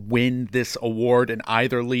performance to win this award in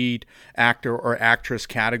either lead actor or actress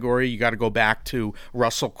category. You got to go back to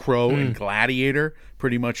Russell Crowe in Gladiator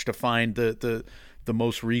pretty much to find the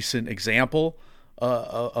most recent example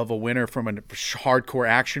of a winner from a hardcore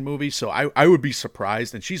action movie. So I would be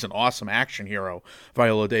surprised, and she's an awesome action hero,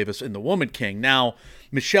 Viola Davis, in The Woman King. Now,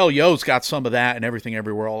 Michelle Yeoh's got some of that and Everything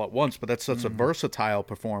Everywhere All at Once, but that's such a versatile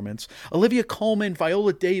performance. Olivia Colman,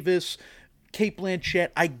 Viola Davis, Cate Blanchett,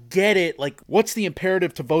 I get it. Like, what's the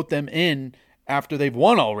imperative to vote them in after they've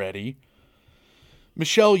won already?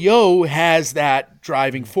 Michelle Yeoh has that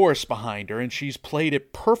driving force behind her, and she's played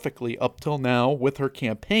it perfectly up till now with her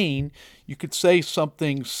campaign. You could say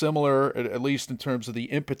something similar, at least in terms of the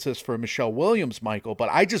impetus for Michelle Williams, Michael, but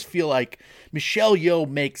I just feel like Michelle Yeoh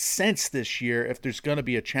makes sense this year if there's going to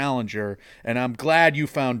be a challenger, and I'm glad you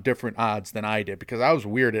found different odds than I did, because I was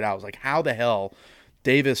weirded out. I was like, how the hell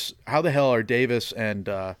are Davis and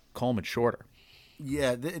Coleman shorter?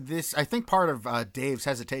 Yeah, this I think part of Dave's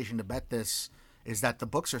hesitation to bet this is that the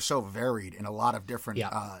books are so varied in a lot of different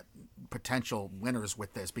potential winners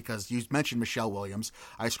with this, because you mentioned Michelle Williams.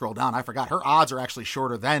 I scrolled down, I forgot her odds are actually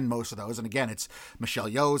shorter than most of those, and again, it's Michelle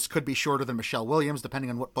Yeoh's could be shorter than Michelle Williams depending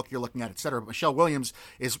on what book you're looking at, etc. But Michelle Williams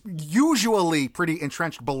is usually pretty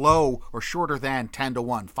entrenched below or shorter than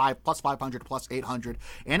 10-1, plus 500, plus 800.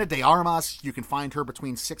 Ana de Armas, you can find her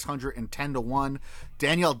between 600 and 10-1.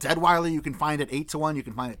 Danielle Deadwyler, you can find at 8-1. You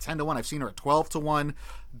can find at 10-1. I've seen her at 12-1.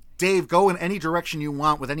 Dave, go in any direction you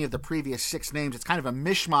want with any of the previous six names. It's kind of a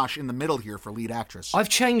mishmash in the middle here for lead actress. I've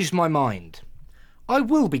changed my mind. I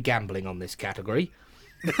will be gambling on this category.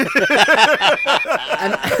 He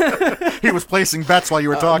was placing bets while you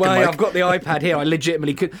were talking, Well, Mike. I've got the iPad here. I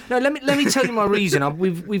legitimately could. No, let me tell you my reason.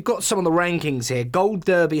 We've got some of the rankings here. Gold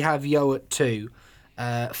Derby have Yeoh at 2.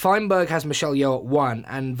 Feinberg has Michelle Yeoh at 1,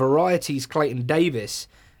 and Variety's Clayton Davis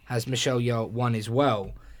has Michelle Yeoh at 1 as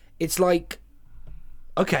well. It's like,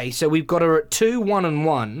 okay, so we've got her at 2, 1, and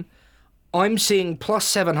 1. I'm seeing plus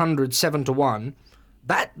 700, 7-1.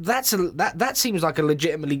 That seems like a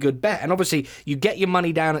legitimately good bet. And obviously, you get your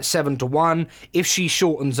money down at 7-1. If she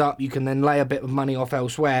shortens up, you can then lay a bit of money off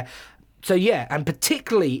elsewhere. So yeah, and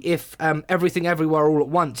particularly if Everything Everywhere All at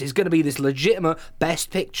Once is going to be this legitimate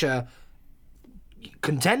Best Picture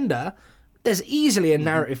contender, there's easily a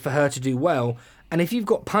narrative for her to do well. And if you've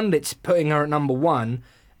got pundits putting her at number 1,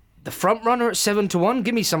 the front runner at 7-1,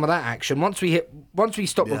 give me some of that action. Once we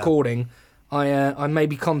stop recording, I may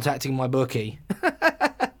be contacting my bookie.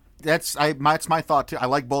 That's my thought too. I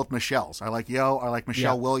like both Michelles. I like Yeoh. I like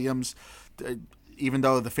Michelle Williams. Even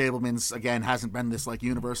though The Fabelmans again hasn't been this like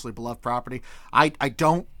universally beloved property, I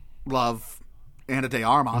don't love Ana de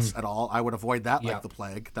Armas at all. I would avoid that like the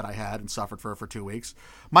plague that I had and suffered for 2 weeks.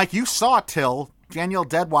 Mike, you saw Till. Danielle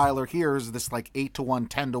Deadwyler here is this like 8-1,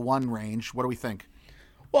 10-1 range. What do we think?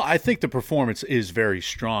 Well, I think the performance is very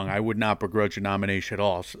strong. I would not begrudge a nomination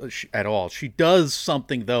at all. She does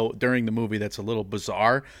something, though, during the movie that's a little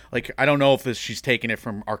bizarre. Like, I don't know if she's taking it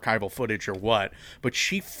from archival footage or what, but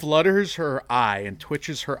she flutters her eye and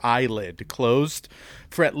twitches her eyelid closed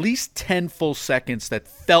for at least 10 full seconds that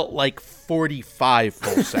felt like 45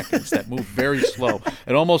 full seconds that moved very slow.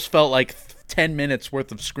 It almost felt like 10 minutes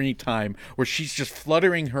worth of screen time where she's just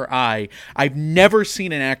fluttering her eye. I've never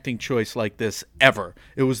seen an acting choice like this ever.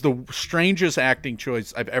 It was the strangest acting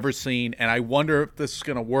choice I've ever seen, and I wonder if this is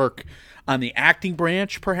going to work on the acting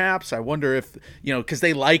branch, perhaps. I wonder if, because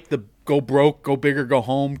they like the go broke, go big or go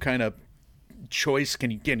home kind of choice.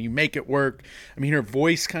 Can you make it work? I mean, her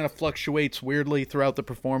voice kind of fluctuates weirdly throughout the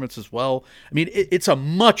performance as well. I mean, it's a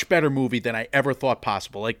much better movie than I ever thought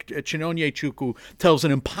possible. Like, Chinonye Chukwu tells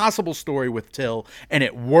an impossible story with Till, and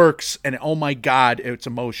it works, and oh my God, it's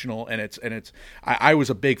emotional, and it's I was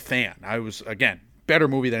a big fan. I was, again, better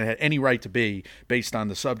movie than it had any right to be based on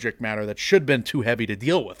the subject matter that should have been too heavy to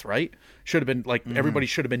deal with, right? Should have been like everybody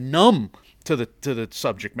should have been numb to the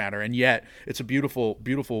subject matter, and yet it's a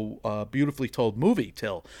beautifully told movie.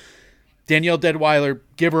 Till Danielle Deadwyler,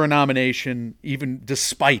 give her a nomination, even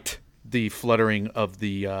despite the fluttering of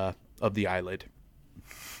the eyelid.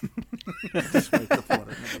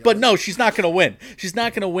 But no, she's not going to win. She's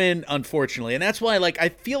not going to win, unfortunately, and that's why, like, I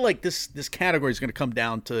feel like this category is going to come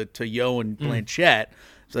down to Yo and Blanchett.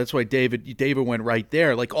 So that's why David went right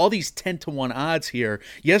there. Like, all these 10-1 odds here.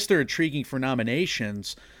 Yes, they're intriguing for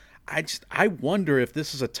nominations. I wonder if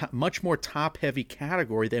this is a much more top-heavy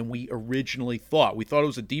category than we originally thought. We thought it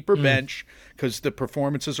was a deeper bench because the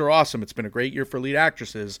performances are awesome. It's been a great year for lead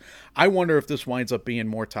actresses. I wonder if this winds up being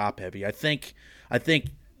more top-heavy. I think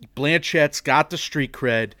Blanchett's got the street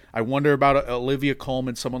cred. I wonder about Olivia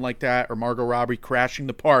Colman, someone like that, or Margot Robbie crashing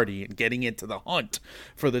the party and getting into the hunt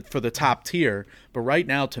for the top tier. But right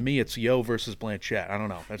now, to me, it's Yo versus Blanchett. I don't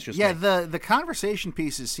know. That's just me. The conversation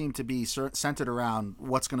pieces seem to be centered around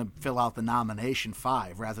what's going to fill out the nomination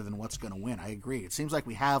 5 rather than what's going to win. I agree. It seems like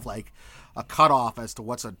we have like a cutoff as to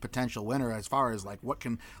what's a potential winner as far as like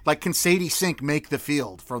can Sadie Sink make the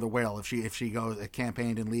field for The Whale if she goes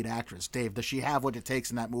campaigned in lead actress? Dave, does she have what it takes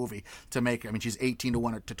in that movie to make? I mean, she's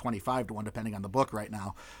 18-1 or to 25-1 depending on the book right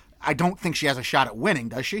now. I don't think she has a shot at winning,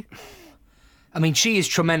 does she? I mean, she is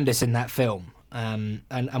tremendous in that film, and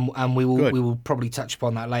we will probably touch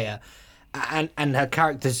upon that later. And her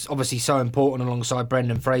character's obviously so important alongside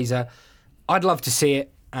Brendan Fraser. I'd love to see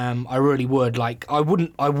it. I really would. Like, I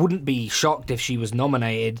wouldn't be shocked if she was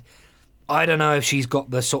nominated. I don't know if she's got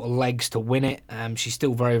the sort of legs to win it. She's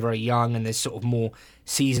still very, very young, and there's sort of more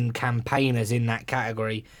seasoned campaigners in that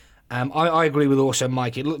category. I agree with also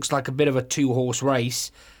Mike. It looks like a bit of a 2-horse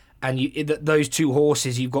race, and those 2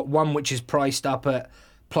 horses, you've got one which is priced up at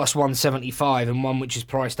plus 175 and one which is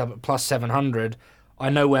priced up at plus 700. I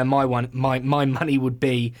know where my money would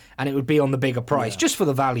be, and it would be on the bigger price, just for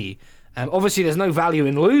the value. Obviously, there's no value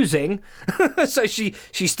in losing, so she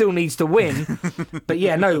still needs to win. But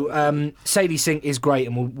yeah, no, Sadie Sink is great,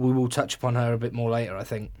 and we will touch upon her a bit more later, I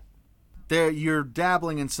think. You're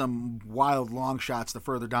dabbling in some wild long shots the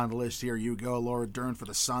further down the list here you go. Laura Dern for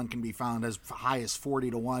The Sun can be found as high as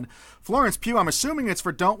 40-1. Florence Pugh, I'm assuming it's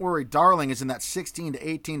for Don't Worry Darling, is in that 16 to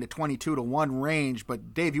 18 to 22-1 range.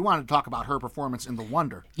 But Dave, you wanted to talk about her performance in The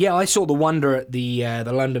Wonder. Yeah, I saw The Wonder at the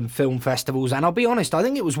London Film Festivals, and I'll be honest, I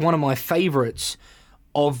think it was one of my favourites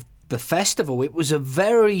of the festival. It was a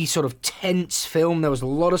very sort of tense film. There was a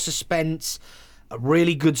lot of suspense. A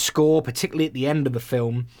really good score, particularly at the end of the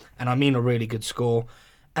film, and I mean a really good score.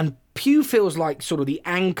 And Pugh feels like sort of the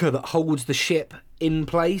anchor that holds the ship in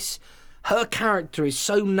place. Her character is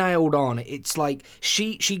so nailed on. It's like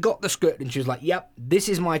she got the script and she was like, yep, this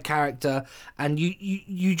is my character. And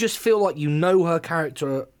you just feel like you know her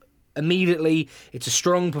character immediately. It's a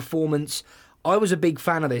strong performance. I was a big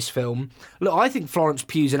fan of this film. Look, I think Florence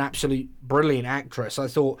Pugh's an absolute brilliant actress. I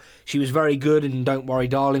thought she was very good in Don't Worry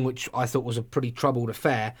Darling, which I thought was a pretty troubled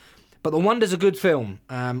affair. But The Wonder's a good film.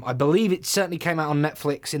 I believe it certainly came out on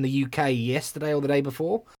Netflix in the UK yesterday or the day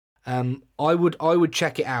before. I would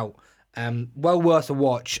check it out. Well worth a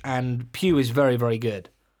watch, and Pugh is very, very good.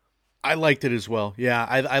 I liked it as well. Yeah,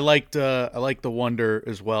 I liked The Wonder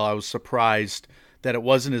as well. I was surprised that it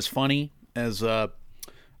wasn't as funny as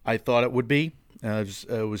I thought it would be.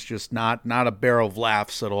 It was just not a barrel of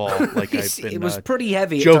laughs at all. Like I've been, it was pretty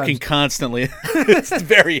heavy. Joking constantly. It's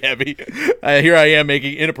very heavy. Here I am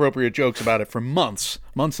making inappropriate jokes about it for months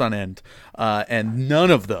on end, and none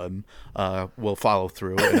of them will follow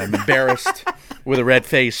through. And I'm embarrassed with a red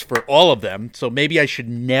face for all of them. So maybe I should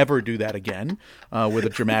never do that again with a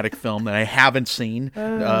dramatic film that I haven't seen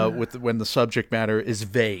when the subject matter is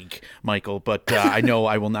vague, Michael. But I know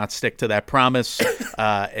I will not stick to that promise.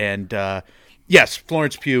 Yes,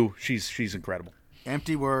 Florence Pugh, she's incredible.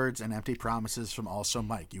 Empty words and empty promises from also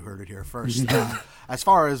Mike. You heard it here first. As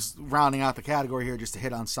far as rounding out the category here, just to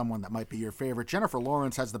hit on someone that might be your favorite, Jennifer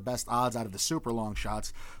Lawrence has the best odds out of the super long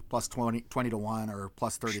shots, plus 20-1 or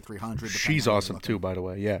plus 3,300. She's awesome too, by the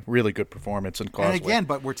way. Yeah, really good performance in Causeway. And again,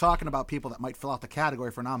 but we're talking about people that might fill out the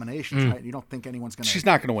category for nominations, right? You don't think anyone's going to... She's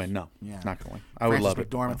not going to win, no. Yeah. She's not going to win. I would love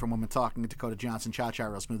it. Frances McDormand from Women Talking, Dakota Johnson, Cha-Cha,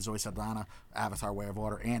 Real Smooth, Zoe Saldana, Avatar, Way of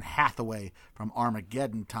Water, Anne Hathaway from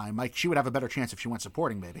Armageddon Time. Mike, she would have a better chance if she went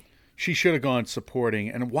supporting, maybe. She should have gone supporting.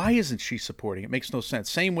 And why isn't she supporting? It makes no sense.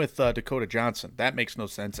 Same with Dakota Johnson. That makes no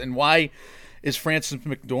sense. And why is Frances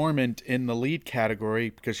McDormand in the lead category?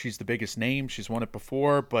 Because she's the biggest name. She's won it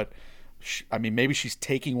before. But I mean, maybe she's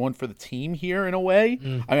taking one for the team here in a way.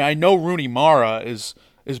 I mean, I know Rooney Mara is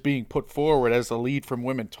being put forward as the lead from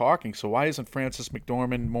Women Talking, so why isn't Frances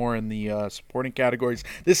McDormand more in the supporting categories?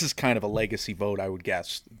 This is kind of a legacy vote, I would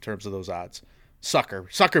guess, in terms of those odds.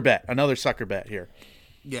 Sucker bet, another sucker bet here.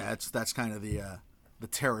 Yeah, that's kind of the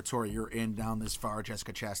territory you're in down this far.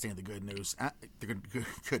 Jessica Chastain, the good news, the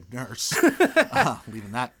good nurse,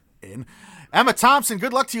 leaving that in. Emma Thompson,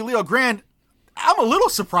 good luck to you, Leo Grand. I'm a little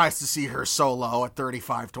surprised to see her so low at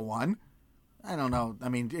 35-1. I don't know. I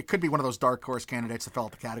mean, it could be one of those dark horse candidates that fell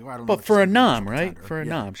out the category. I don't know. But for a nom, right? For a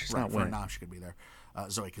nom, she's not winning. For a nom, she could be there.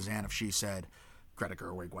 Zoe Kazan, if she said, Greta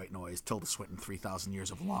Gerwig, White Noise, Tilda Swinton, 3,000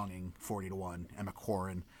 Years of Longing, 40-1. Emma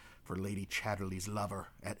Corrin for Lady Chatterley's Lover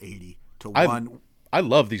at 80-1. I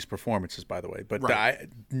love these performances, by the way, but Right.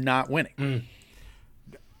 not winning.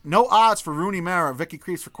 No odds for Rooney Mara, Vicky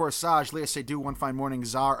Creeps for Corsage, Leah Seydoux, One Fine Morning,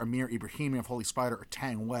 Zar, Amir Ibrahimi of Holy Spider, or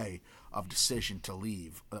Tang Wei of Decision to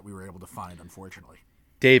Leave that we were able to find, unfortunately.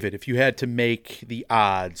 David, if you had to make the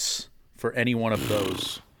odds for any one of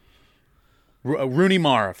those, Rooney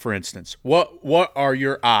Mara, for instance, what are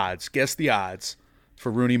your odds? Guess the odds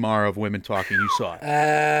for Rooney Mara of Women Talking. You saw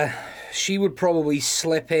it. She would probably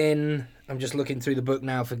slip in. I'm just looking through the book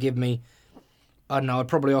now. Forgive me. I don't know. I'd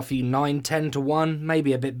probably offer you 9-10-1,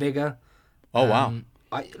 maybe a bit bigger. Oh wow!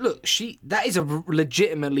 That is a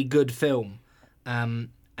legitimately good film, and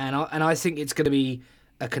I think it's going to be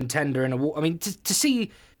a contender in a. I mean, to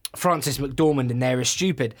see Frances McDormand in there is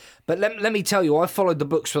stupid. But let me tell you, I've followed the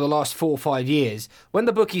books for the last 4 or 5 years. When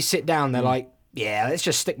the bookies sit down, they're like, yeah, let's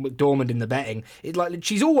just stick McDormand in the betting. It's like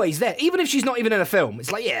she's always there, even if she's not even in a film.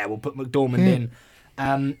 It's like, yeah, we'll put McDormand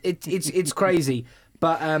in. It's crazy.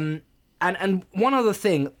 But and one other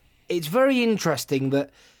thing, it's very interesting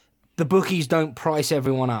that the bookies don't price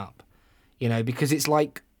everyone up, because it's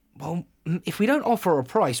like, well, if we don't offer a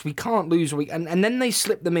price, we can't lose. And then they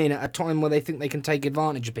slip them in at a time where they think they can take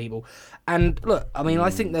advantage of people. And look, I mean,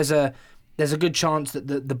 I think there's a good chance that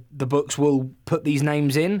the books will put these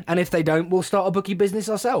names in, and if they don't, we'll start a bookie business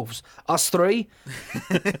ourselves. Us three,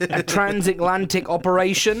 a transatlantic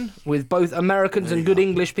operation with both Americans and good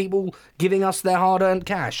English people giving us their hard-earned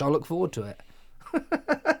cash. I look forward to it.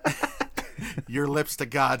 Your lips to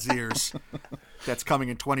God's ears. That's coming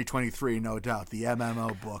in 2023, no doubt. The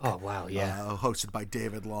MMO book. Oh, wow, yeah. Hosted by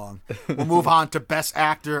David Long. We'll move on to Best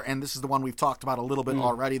Actor, and this is the one we've talked about a little bit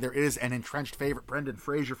already. There is an entrenched favorite, Brendan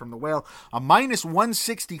Fraser from The Whale. A minus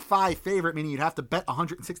 165 favorite, meaning you'd have to bet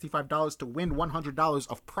 $165 to win $100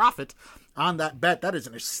 of profit on that bet. That is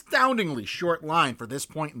an astoundingly short line for this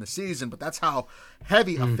point in the season, but that's how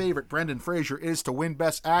heavy a favorite Brendan Fraser is to win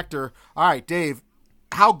Best Actor. All right, Dave.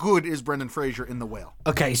 How good is Brendan Fraser in The Whale?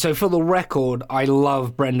 Okay, so for the record, I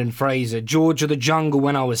love Brendan Fraser. George of the Jungle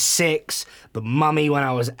when I was 6, The Mummy when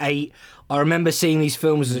I was 8. I remember seeing these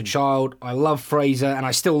films as a child. I love Fraser, and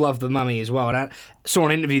I still love The Mummy as well. And I saw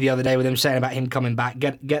an interview the other day with him saying about him coming back,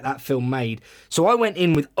 get that film made. So I went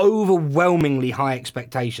in with overwhelmingly high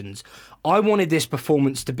expectations. I wanted this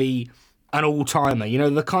performance to be an all-timer,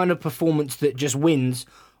 the kind of performance that just wins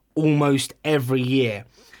almost every year.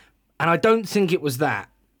 And I don't think it was that.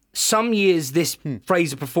 Some years this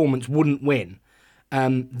Fraser performance wouldn't win.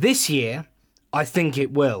 This year, I think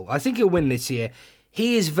it will. I think he'll win this year.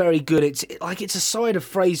 He is very good. It's a side of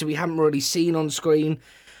Fraser we haven't really seen on screen.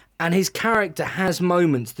 And his character has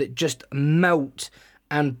moments that just melt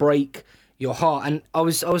and break your heart. And I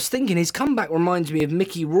was thinking his comeback reminds me of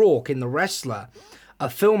Mickey Rourke in The Wrestler, a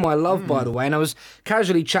film I love, by the way. And I was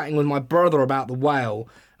casually chatting with my brother about The Whale,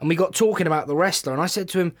 and we got talking about The Wrestler, and I said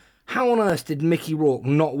to him, how on earth did Mickey Rourke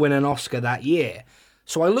not win an Oscar that year?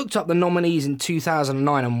 So I looked up the nominees in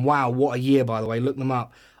 2009, and wow, what a year, by the way. Look them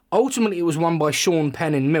up. Ultimately, it was won by Sean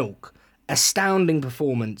Penn in Milk. Astounding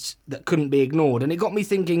performance that couldn't be ignored. And it got me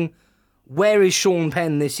thinking, where is Sean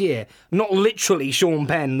Penn this year? Not literally Sean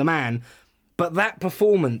Penn, the man, but that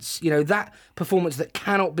performance, that performance that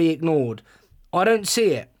cannot be ignored. I don't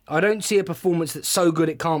see it. I don't see a performance that's so good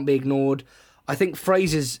it can't be ignored. I think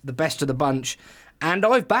Fraser's the best of the bunch. And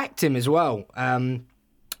I've backed him as well. I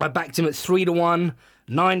backed him at 3-1,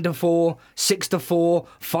 9-4, 6-4,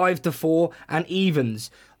 5-4, and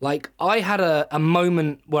evens. Like, I had a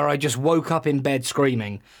moment where I just woke up in bed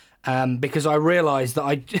screaming because I realised that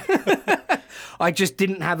I just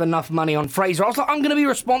didn't have enough money on Fraser. I was like, I'm going to be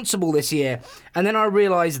responsible this year. And then I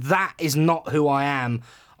realised that is not who I am.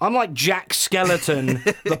 I'm like Jack Skellington,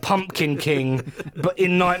 the Pumpkin King, but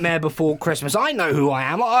in Nightmare Before Christmas. I know who I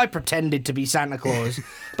am. I pretended to be Santa Claus.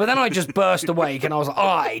 But then I just burst awake and I was like,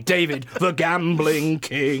 I, David, the Gambling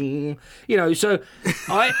King. So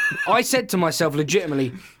I said to myself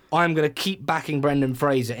legitimately, I'm going to keep backing Brendan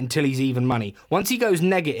Fraser until he's even money. Once he goes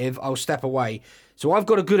negative, I'll step away. So I've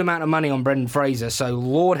got a good amount of money on Brendan Fraser, so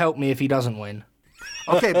Lord help me if he doesn't win.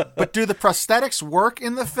 Okay, but do the prosthetics work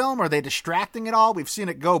in the film? Are they distracting at all? We've seen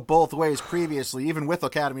it go both ways previously, even with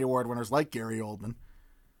Academy Award winners like Gary Oldman.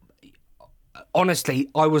 Honestly,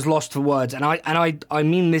 I was lost for words, and I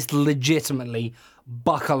mean this legitimately.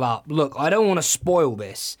 Buckle up. Look, I don't want to spoil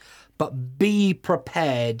this, but be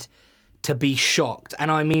prepared to be shocked,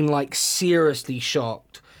 and I mean like seriously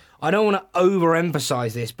shocked. I don't want to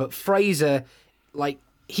overemphasize this, but Fraser, like,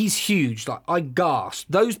 he's huge. Like, I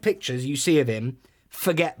gasped. Those pictures you see of him,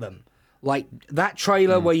 forget them. Like, that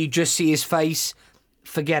trailer where you just see his face,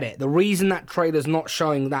 forget it. The reason that trailer's not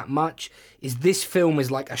showing that much is this film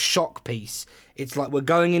is like a shock piece. It's like we're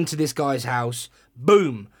going into this guy's house,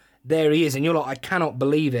 boom, there he is, and you're like, I cannot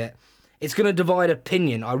believe it. It's going to divide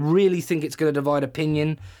opinion. I really think it's going to divide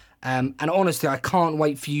opinion. And honestly, I can't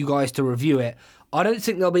wait for you guys to review it. I don't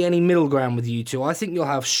think there'll be any middle ground with you two. I think you'll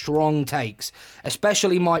have strong takes,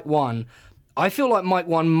 especially Mike One. I feel like Mike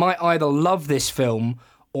One might either love this film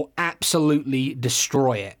or absolutely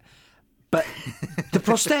destroy it. But the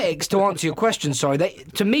prosthetics, to answer your question, sorry,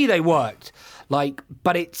 to me they worked. Like,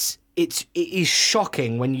 but it is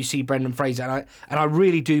shocking when you see Brendan Fraser, and I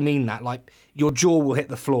really do mean that. Like, your jaw will hit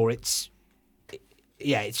the floor. It's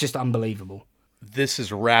just unbelievable. This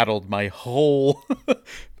has rattled my whole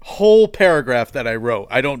whole paragraph that I wrote.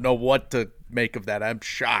 I don't know what to make of that. I'm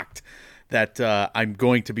shocked that I'm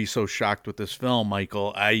going to be so shocked with this film,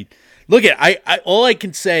 Michael. All I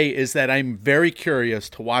can say is that I'm very curious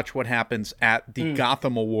to watch what happens at the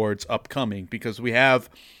Gotham Awards upcoming, because we have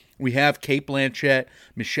Cate Blanchett,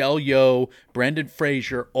 Michelle Yeoh, Brendan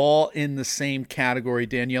Fraser, all in the same category.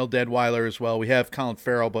 Danielle Deadwyler as well. We have Colin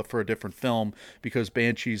Farrell, but for a different film, because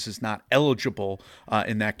Banshees is not eligible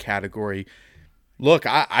in that category. Look,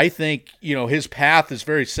 I think, his path is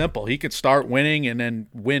very simple. He could start winning and then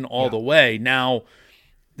win all the way. Now,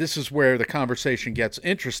 this is where the conversation gets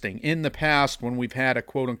interesting. In the past, when we've had a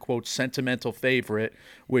quote-unquote sentimental favorite,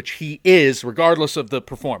 which he is, regardless of the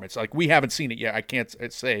performance, like, we haven't seen it yet. I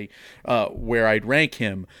can't say where I'd rank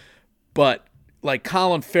him. But, like,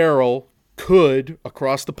 Colin Farrell could,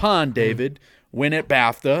 across the pond, David, win at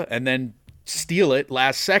BAFTA and then steal it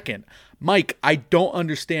last second. Mike, I don't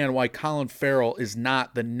understand why Colin Farrell is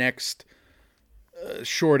not the next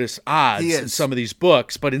shortest odds in some of these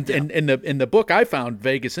books, but in the book I found,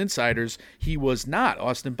 Vegas Insiders, he was not.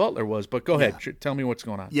 Austin Butler was. But go ahead, tell me what's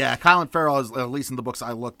going on. Yeah, Colin Farrell is, at least in the books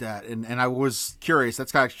I looked at, and I was curious.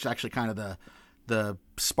 That's actually kind of the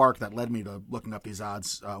spark that led me to looking up these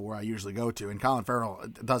odds where I usually go to. And Colin Farrell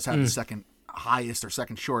does have the second highest, or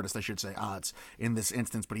second shortest, I should say, odds in this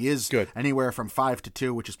instance, but he is good. Anywhere from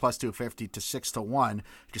 5-2, which is plus 250, to 6-1,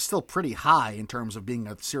 which is still pretty high in terms of being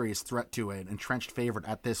a serious threat to an entrenched favorite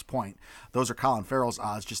at this point. Those are Colin Farrell's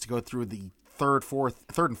odds. Just to go through the third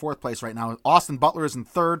and fourth place right now, Austin Butler is in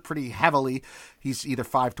third pretty heavily. He's either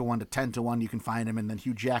 5-1 to 10-1. You can find him, and then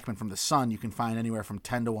Hugh Jackman from The Sun you can find anywhere from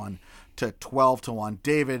 10-1 to 12-1.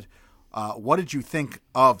 David, what did you think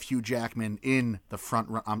of Hugh Jackman in the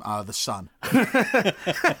The Sun?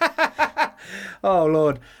 Oh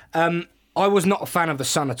Lord, I was not a fan of The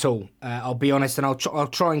Sun at all. I'll be honest, and I'll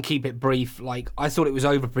try and keep it brief. Like, I thought it was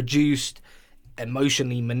overproduced,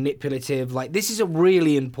 emotionally manipulative. Like, this is a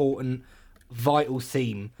really important, vital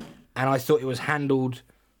theme, and I thought it was handled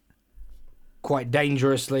quite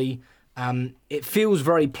dangerously. It feels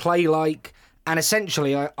very play-like, and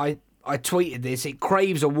essentially, I tweeted this. It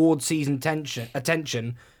craves award season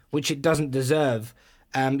attention, which it doesn't deserve.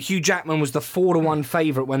 Hugh Jackman was the 4-1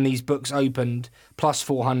 favourite when these books opened, plus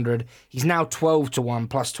 400. He's now 12-1,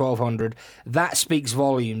 plus 1200. That speaks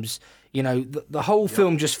volumes. The whole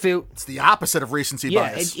film just feels... It's the opposite of recency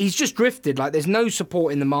bias. He's just drifted. Like, there's no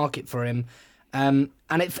support in the market for him. And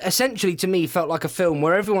it essentially, to me, felt like a film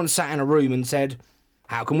where everyone sat in a room and said,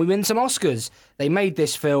 how can we win some Oscars? They made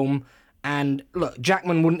this film... And look,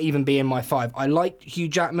 Jackman wouldn't even be in my 5. I liked Hugh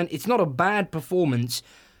Jackman. It's not a bad performance,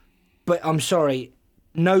 but I'm sorry,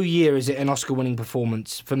 no year is it an Oscar-winning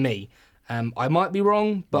performance for me. I might be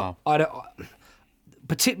wrong, but I don't.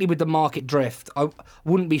 Particularly with the market drift, I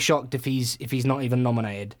wouldn't be shocked if he's not even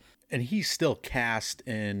nominated. And he's still cast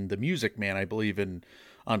in The Music Man, I believe,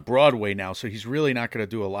 on Broadway now, so he's really not going to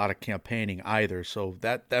do a lot of campaigning either, so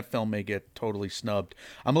that film may get totally snubbed.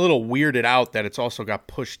 I'm a little weirded out that it's also got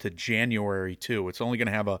pushed to January, too. It's only going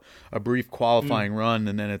to have a brief qualifying run,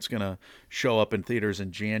 and then it's going to show up in theaters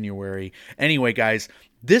in January. Anyway, guys,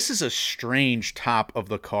 this is a strange top of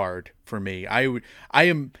the card for me. I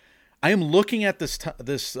am looking at this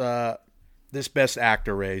this Best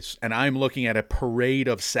Actor race, and I'm looking at a parade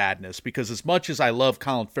of sadness because as much as I love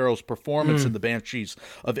Colin Farrell's performance in The Banshees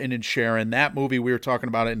of Inisherin, that movie, we were talking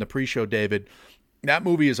about it in the pre-show, David, that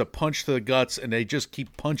movie is a punch to the guts, and they just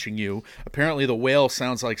keep punching you. Apparently, The Whale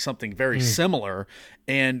sounds like something very similar,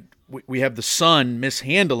 and we have The Son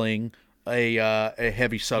mishandling a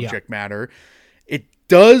heavy subject matter. It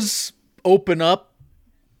does open up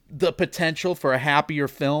the potential for a happier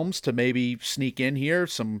films to maybe sneak in here,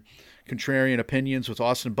 some contrarian opinions with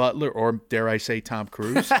Austin Butler or, dare I say, Tom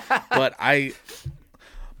Cruise.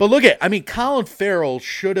 But look at, Colin Farrell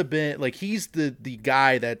should have been, like, he's the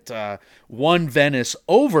guy that won Venice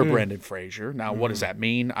over Brendan Fraser. Now, what does that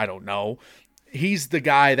mean? I don't know. He's the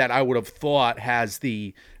guy that I would have thought has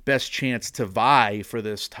the best chance to vie for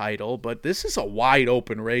this title, but this is a wide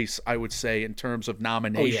open race, I would say, in terms of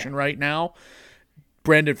nomination right now.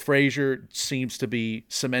 Brendan Fraser seems to be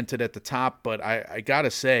cemented at the top, but I gotta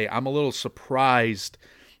say, I'm a little surprised.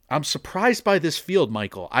 I'm surprised by this field,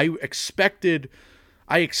 Michael. I expected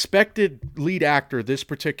lead actor this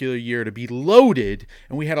particular year to be loaded,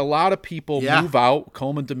 and we had a lot of people move out.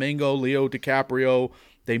 Coleman Domingo, Leo DiCaprio,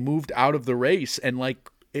 they moved out of the race, and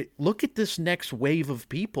look at this next wave of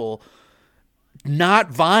people not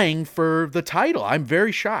vying for the title. I'm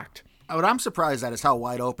very shocked. What I'm surprised at is how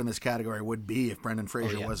wide open this category would be if Brendan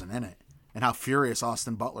Fraser wasn't in it. And how furious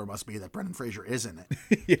Austin Butler must be that Brendan Fraser is in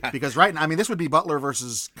it. Because right now, this would be Butler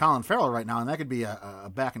versus Colin Farrell right now, and that could be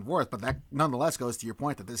a back and forth. But that nonetheless goes to your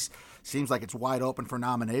point that this seems like it's wide open for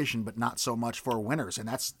nomination, but not so much for winners. And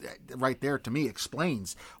that's right there, to me,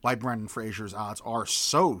 explains why Brendan Fraser's odds are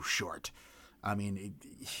so short. I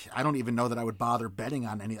don't even know that I would bother betting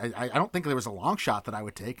on any. I don't think there was a long shot that I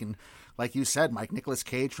would take. And like you said, Mike, Nicolas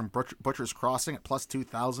Cage from Butcher's Crossing at plus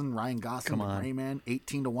 2,000. Ryan Gosling, the Gray Man,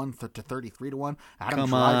 18-1 to 33-1. Adam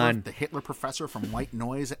Driver, the Hitler Professor from White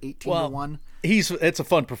Noise at 18-1. It's a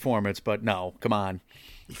fun performance, but no, come on.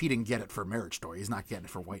 If he didn't get it for Marriage Story, he's not getting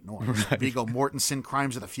it for White Noise. Right. Viggo Mortensen,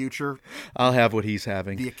 Crimes of the Future. I'll have what he's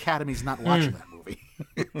having. The Academy's not watching that movie.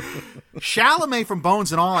 Chalamet from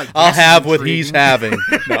Bones and All. I'll have what he's having.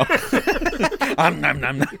 No.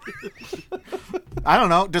 I don't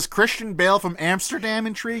know. Does Christian Bale from Amsterdam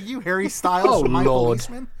intrigue you? Harry Styles from My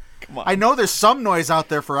Policeman? Come on. I know there's some noise out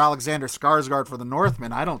there for Alexander Skarsgård for The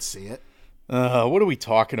Northman. I don't see it. What are we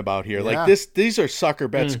talking about here? Yeah. These are sucker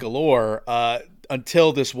bets galore.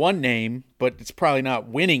 Until this one name, but it's probably not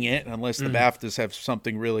winning it unless the BAFTAs have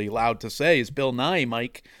something really loud to say, is Bill Nye,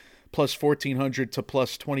 Mike, plus 1,400 to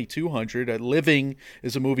plus 2,200. Living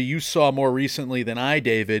is a movie you saw more recently than I,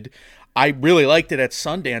 David. I really liked it at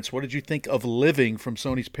Sundance. What did you think of Living from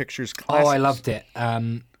Sony's Pictures Classics? Oh, I loved it.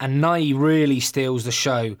 And Nye really steals the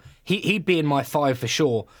show. He'd be in my 5 for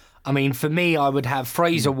sure. For me, I would have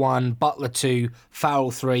Fraser 1, Butler 2,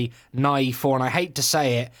 Farrell 3, Nye 4, and I hate to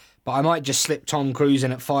say it, but I might just slip Tom Cruise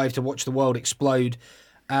in at 5 to watch the world explode.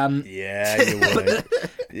 Yeah, you would.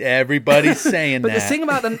 Everybody's saying but that. But the thing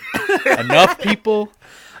about enough people.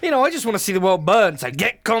 I just want to see the world burn, so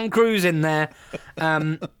get Tom Cruise in there.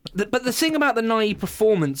 But the thing about the Nye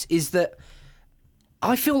performance is that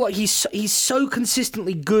I feel like he's so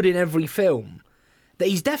consistently good in every film that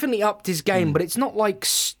he's definitely upped his game, but it's not like,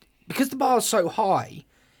 because the bar's so high,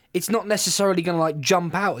 it's not necessarily going to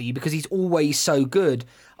jump out at you because he's always so good.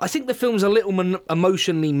 I think the film's a little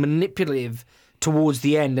emotionally manipulative towards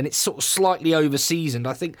the end, and it's sort of slightly over-seasoned.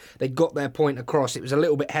 I think they got their point across. It was a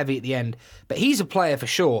little bit heavy at the end, but he's a player for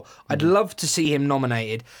sure. I'd love to see him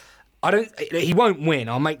nominated. He won't win.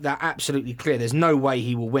 I'll make that absolutely clear. There's no way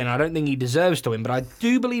he will win. I don't think he deserves to win, but I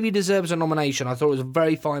do believe he deserves a nomination. I thought it was a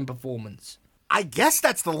very fine performance. I guess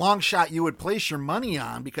that's the long shot you would place your money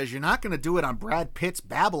on, because you're not going to do it on Brad Pitt's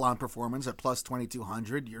Babylon performance at plus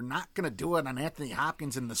 2,200. You're not going to do it on Anthony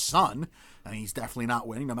Hopkins in The Son. He's definitely not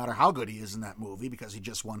winning, no matter how good he is in that movie, because he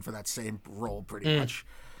just won for that same role pretty much.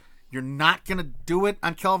 You're not going to do it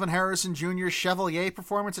on Kelvin Harrison Jr.'s Chevalier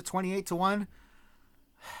performance at 28-1.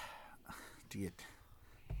 Do you...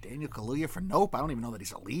 Daniel Kaluuya for Nope. I don't even know that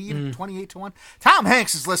he's a lead. 28-1. Tom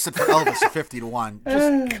Hanks is listed for Elvis at 50-1.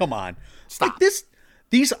 Just come on, stop.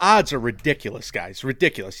 These odds are ridiculous, guys.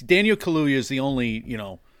 Ridiculous. Daniel Kaluuya is the only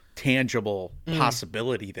tangible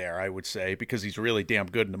possibility there, I would say, because he's really damn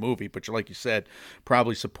good in the movie. But like you said,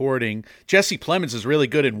 probably supporting. Jesse Plemons is really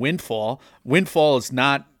good in Windfall. Windfall is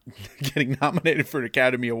not getting nominated for an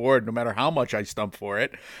Academy Award, no matter how much I stump for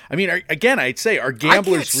it. Again, I'd say, are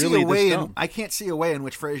gamblers really this dumb? I can't see a way in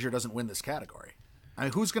which Fraser doesn't win this category.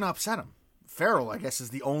 Who's going to upset him? Farrell, I guess, is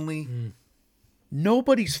the only...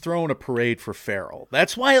 Nobody's thrown a parade for Farrell.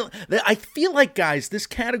 That's why I feel like, guys, this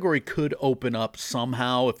category could open up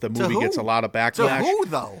somehow if the movie gets a lot of backlash. To who,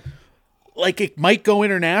 though? like it might go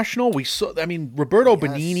international. We saw, I mean, Roberto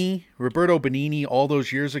Benigni all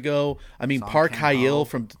those years ago. I mean, Park Hae-il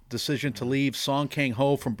from Decision to Leave, Song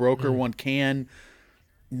Kang-ho from Broker One Can.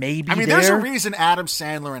 Maybe I mean, there's a reason Adam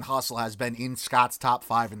Sandler in Hustle has been in Scott's top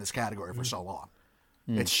 5 in this category for so long.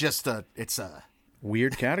 It's just it's a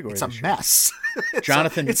weird category. It's a mess.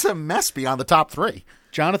 It's a mess beyond the top 3.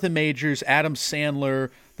 Jonathan Majors, Adam Sandler,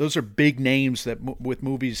 those are big names that with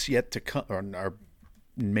movies yet to come, or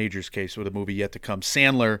in Majors' case, with a movie yet to come.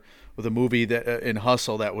 Sandler with a movie that in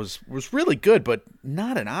Hustle that was really good, but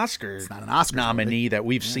not an Oscar. It's not an Oscar nominee movie that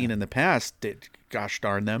we've seen in the past. Gosh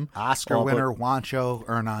darn them. Oscar winner Juancho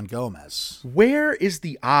Hernan Gomez. Where is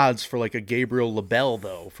the odds for like a Gabriel LaBelle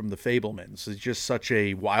though from The Fabelmans? It's just such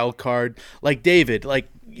a wild card. Like David, like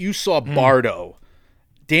you saw Bardo,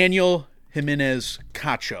 Daniel Jimenez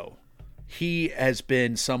Cacho. He has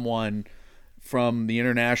been someone from the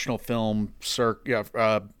international film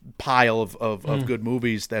pile of good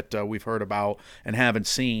movies that we've heard about and haven't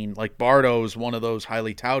seen. Like Bardo's one of those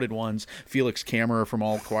highly touted ones. Felix Kammerer from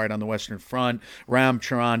All Quiet on the Western Front. Ram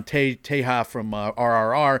Charan Teja from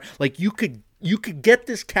RRR. Like you could get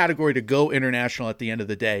this category to go international at the end of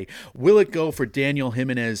the day. Will it go for Daniel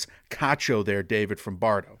Jimenez Cacho there, David, from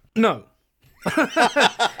Bardo? No.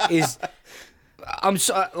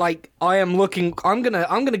 I am looking. I'm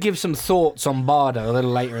gonna give some thoughts on Bardo a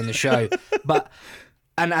little later in the show, but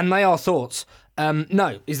and they are thoughts.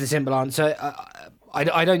 No is the simple answer.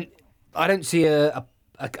 I don't see a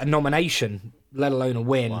nomination, let alone a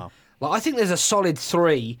win. Wow. Like I think there's a solid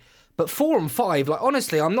 3, but 4 and 5. Like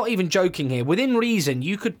honestly, I'm not even joking here. Within reason,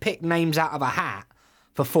 you could pick names out of a hat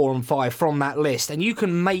for 4 and 5 from that list, and you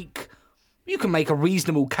can make a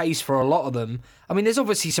reasonable case for a lot of them. I mean, there's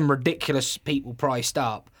obviously some ridiculous people priced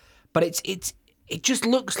up, but it just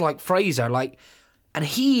looks like Fraser, and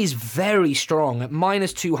he is very strong at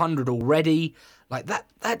minus 200 already. Like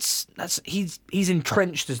that's he's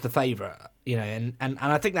entrenched as the favourite, you know, and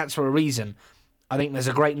I think that's for a reason. I think there's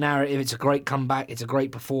a great narrative, it's a great comeback, it's a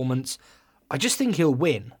great performance. I just think he'll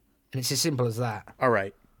win, and it's as simple as that. All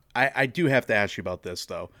right, I do have to ask you about this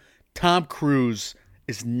though. Tom Cruise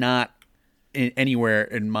is not anywhere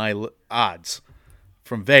in my odds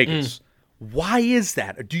from Vegas. Why is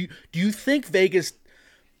that? Do you think Vegas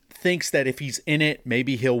thinks that if he's in it,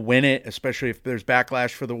 maybe he'll win it, especially if there's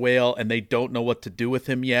backlash for The Whale and they don't know what to do with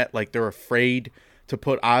him yet? Like they're afraid to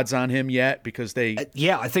put odds on him yet because they...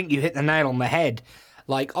 Yeah, I think you hit the nail on the head.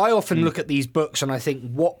 Like I often look at these books and I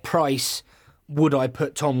think, what price would I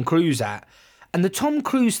put Tom Cruise at? And the Tom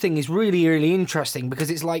Cruise thing is really, really interesting because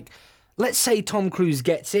it's like, let's say Tom Cruise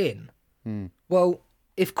gets in. Well,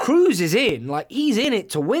 if Cruise is in, like he's in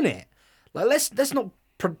it to win it. Like let's not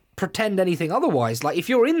pretend anything otherwise. Like if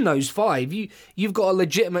you're in those 5, you've got a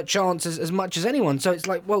legitimate chance as much as anyone. So it's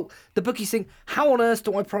like, well, the bookies think, how on earth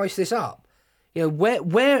do I price this up? You know,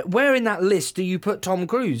 where in that list do you put Tom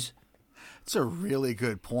Cruise? It's a really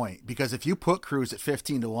good point because if you put Cruise at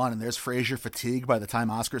 15-1 and there's Fraser fatigue by the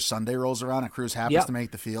time Oscar Sunday rolls around and Cruise happens to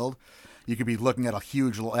make the field, you could be looking at a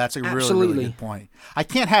huge... That's a really good point. I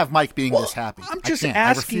can't have Mike being this happy. I'm just asking...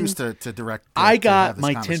 I refuse to direct... I got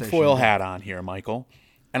my tinfoil hat on here, Michael,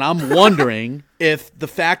 and I'm wondering if the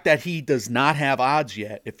fact that he does not have odds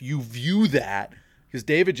yet, if you view that, because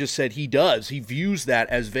David just said he does, he views that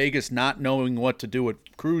as Vegas not knowing what to do with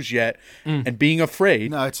Cruise yet and being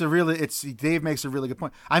afraid. No, Dave makes a really good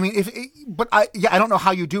point. I mean, I don't know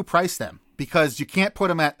how you do price them because you can't put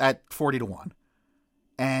them at 40-1.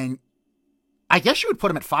 And I guess you would put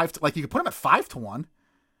him at 5. You could put him at 5-1,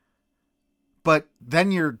 but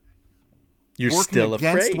then you're working still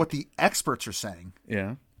against afraid. what the experts are saying.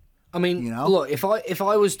 Yeah, I mean, look, if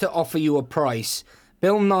I was to offer you a price,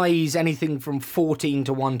 Bill Nighy's anything from 14-1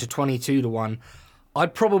 to 22-1,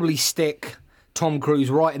 I'd probably stick Tom Cruise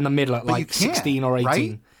right in the middle at like 16 or 18.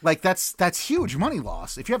 Right? Like that's huge money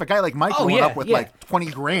loss. If you have a guy like Mike going up with like 20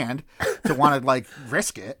 grand to want to like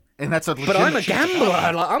risk it. And that's but I'm a gambler.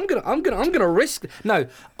 Like, I'm gonna risk. No,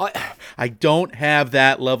 I don't have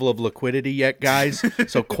that level of liquidity yet, guys.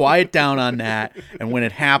 So quiet down on that. And when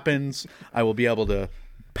it happens, I will be able to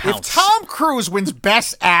pounce. If Tom Cruise wins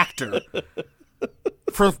Best Actor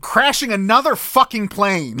for crashing another fucking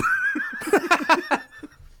plane,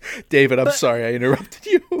 David, I'm sorry I interrupted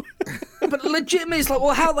you. But legitimately, it's like,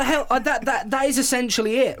 well, how the hell? That is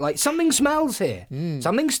essentially it. Like something smells here.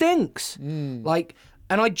 Something stinks. Like.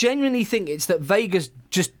 And I genuinely think it's that Vegas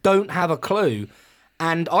just don't have a clue.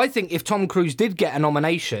 And I think if Tom Cruise did get a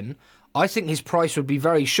nomination, I think his price would be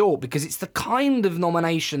very short because it's the kind of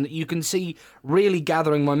nomination that you can see really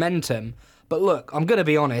gathering momentum. But look, I'm going to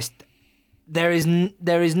be honest. There is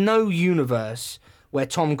no universe where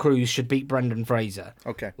Tom Cruise should beat Brendan Fraser.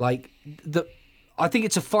 Okay. I think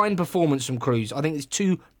it's a fine performance from Cruise. I think it's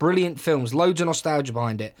two brilliant films, loads of nostalgia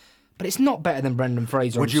behind it, but it's not better than Brendan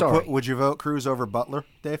Fraser. Would I'm sorry. Would you vote Cruise over Butler,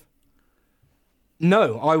 Dave?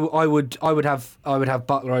 No, I would have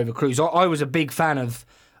Butler over Cruise. I was a big fan of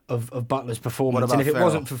Butler's performance, What about and if it Farrell?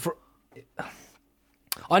 wasn't for,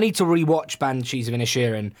 I need to rewatch Banshees of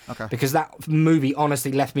Inisherin because that movie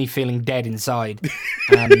honestly left me feeling dead inside.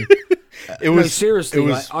 It was seriously, It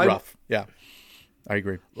was like, rough. Yeah, I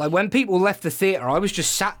agree. Like when people left the theater, I was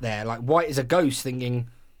just sat there like white as a ghost, thinking,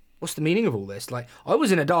 "What's the meaning of all this?" Like I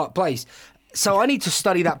was in a dark place. So I need to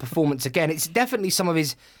study that performance again. It's definitely some of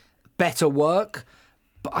his better work,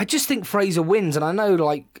 but I just think Fraser wins. And I know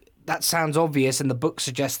like that sounds obvious, and the book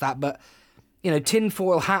suggests that, but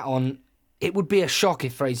tinfoil hat on. It would be a shock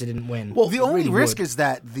if Fraser didn't win. Well, the It only really risk would. is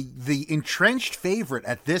that the entrenched favorite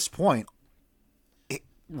at this point,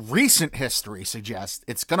 recent history suggests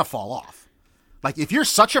it's going to fall off. Like, if you're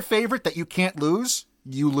such a favorite that you can't lose,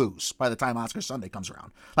 you lose by the time Oscar Sunday comes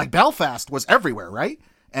around. Like, Belfast was everywhere, right?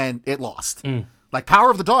 And it lost. Like, Power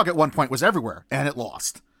of the Dog at one point was everywhere, and it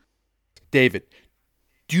lost. David,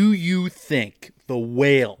 do you think The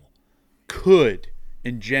Whale could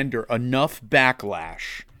engender enough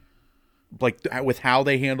backlash, like with how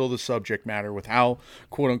they handle the subject matter, with how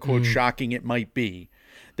quote unquote shocking it might be,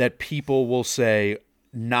 that people will say,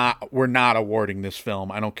 we're not awarding this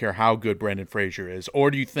film. I don't care how good Brendan Fraser is.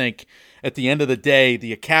 Or do you think at the end of the day,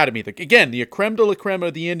 the Academy, the creme de la creme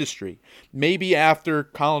of the industry, maybe after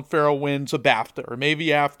Colin Farrell wins a BAFTA, or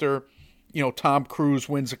maybe after Tom Cruise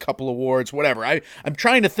wins a couple awards, whatever. I'm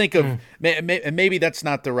trying to think of, maybe that's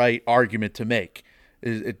not the right argument to make,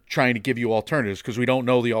 is trying to give you alternatives, because we don't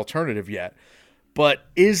know the alternative yet. But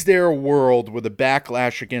is there a world where the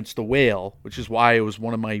backlash against The Whale, which is why it was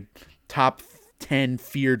one of my top 10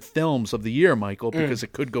 feared films of the year, Michael, because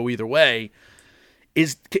it could go either way,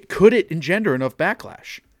 could it engender enough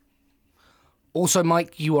backlash? Also,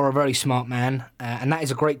 Mike, you are a very smart man, and that is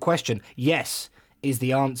a great question. Yes, is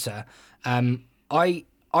the answer. I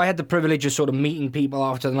had the privilege of sort of meeting people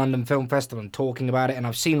after the London Film Festival and talking about it, and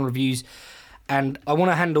I've seen reviews, and I want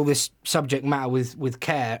to handle this subject matter with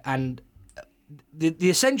care. And the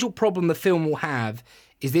essential problem the film will have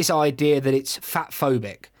is this idea that it's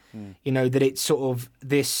fat-phobic. That it's sort of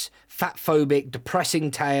this fat-phobic,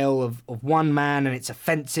 depressing tale of one man, and it's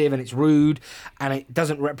offensive and it's rude and it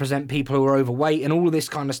doesn't represent people who are overweight and all of this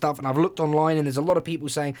kind of stuff. And I've looked online and there's a lot of people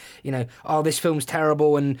saying, oh, this film's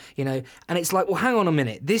terrible, and and it's like, well, hang on a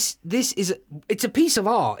minute. This is it's a piece of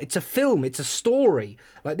art. It's a film. It's a story.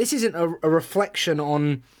 Like, this isn't a reflection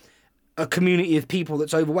on a community of people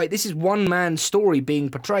that's overweight. This is one man's story being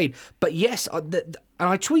portrayed. But yes, and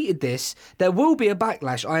I tweeted this, there will be a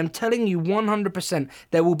backlash. I am telling you 100%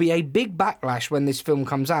 there will be a big backlash when this film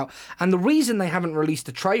comes out. And the reason they haven't released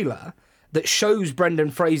a trailer that shows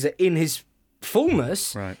Brendan Fraser in his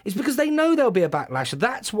fullness is because they know there'll be a backlash.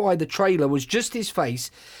 That's why the trailer was just his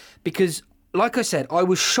face, because, like I said, I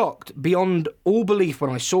was shocked beyond all belief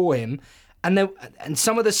when I saw him, and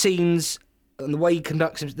some of the scenes and the way he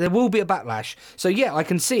conducts himself, there will be a backlash. So yeah, I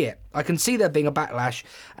can see it. I can see there being a backlash.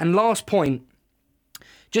 And last point,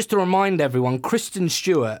 just to remind everyone, Kristen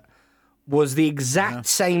Stewart was the exact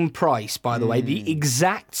same price, by the way, the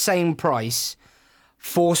exact same price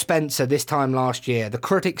for Spencer this time last year. The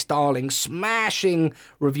critics' darling, smashing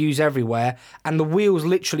reviews everywhere, and the wheels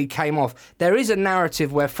literally came off. There is a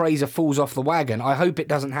narrative where Fraser falls off the wagon. I hope it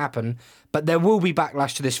doesn't happen, but there will be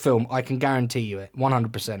backlash to this film. I can guarantee you it,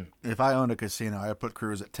 100%. If I owned a casino, I'd put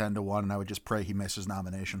Cruise at 10-1, and I would just pray he misses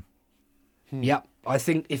nomination. Yep, I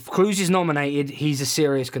think if Cruise is nominated, he's a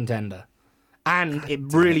serious contender. And it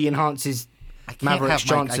really enhances Maverick's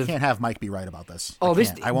chance I of... can't have Mike be right about this. Oh,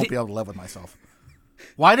 I won't be able to live with myself.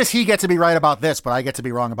 Why does he get to be right about this, but I get to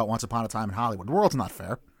be wrong about Once Upon a Time in Hollywood? The world's not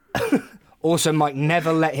fair. Also, Mike,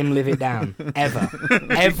 never let him live it down. Ever.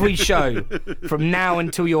 Every show, from now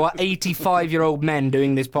until you're 85-year-old men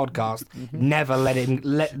doing this podcast, never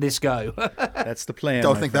let this go. That's the plan.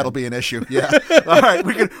 Don't think that'll be an issue. Yeah. All right,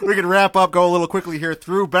 we can wrap up, go a little quickly here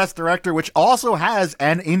through Best Director, which also has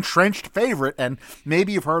an entrenched favorite, and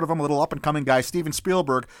maybe you've heard of him, a little up-and-coming guy, Steven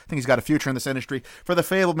Spielberg. I think he's got a future in this industry. For The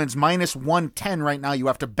Fabelmans, minus 110 right now. You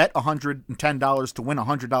have to bet $110 to win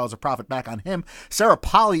 $100 of profit back on him. Sarah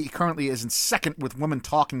Polley currently is in second with Women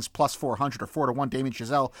Talking's plus 400 or 4-1. Damien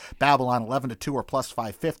Chazelle, Babylon 11-2 or plus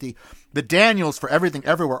 550. The Daniels for Everything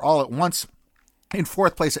Everywhere All at Once in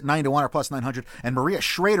fourth place at 9-1 or plus 900. And Maria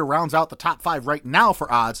Schrader rounds out the top five right now for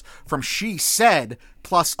odds from She Said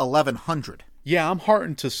plus 1100. Yeah, I'm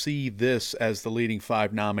heartened to see this as the leading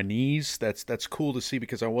 5 nominees. That's cool to see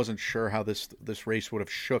because I wasn't sure how this race would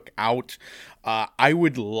have shook out. I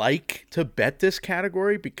would like to bet this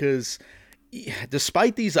category because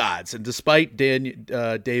despite these odds and despite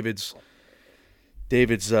David's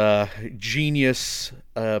genius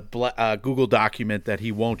Google document that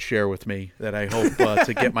he won't share with me, that I hope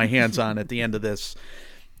to get my hands on at the end of this.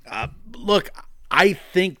 Look, I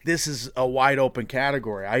think this is a wide open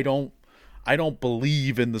category. I don't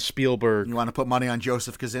believe in the Spielberg. You want to put money on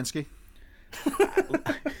Joseph Kaczynski?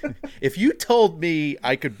 If you told me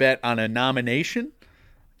I could bet on a nomination,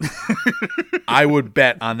 I would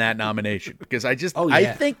bet on that nomination because I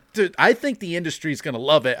think the industry is going to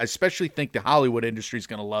love it. I especially think the Hollywood industry is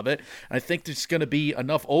going to love it. I think there's going to be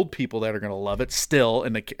enough old people that are going to love it still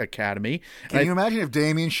in the Academy. Can you imagine if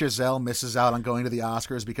Damien Chazelle misses out on going to the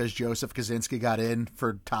Oscars because Joseph Kaczynski got in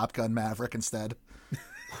for Top Gun Maverick instead?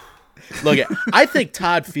 Look, I think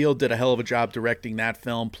Todd Field did a hell of a job directing that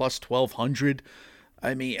film, plus 1,200.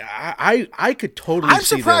 I mean, I could totally I'm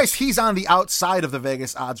see surprised this. he's on the outside of the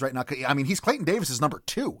Vegas odds right now. I mean, he's Clayton Davis's number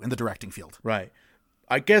 2 in the directing field. Right.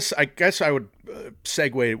 I guess I would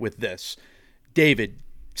segue it with this. David,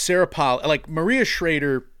 Sarah Polley, like Maria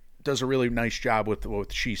Schrader does a really nice job with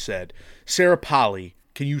what she said. Sarah Polley,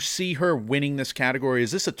 can you see her winning this category?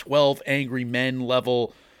 Is this a 12 Angry Men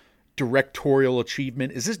level directorial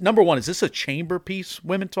achievement? Is this, number one, is this a chamber piece,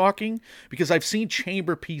 Women Talking? Because I've seen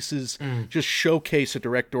chamber pieces just showcase a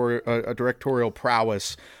directorial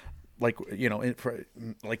prowess like, you know,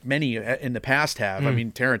 like many in the past have. I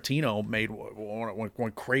mean, Tarantino made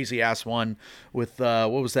one crazy ass one with what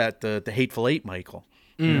was that, the Hateful Eight, Michael?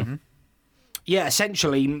 Mm-hmm. Yeah,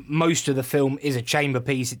 essentially most of the film is a chamber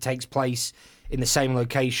piece. It takes place in the same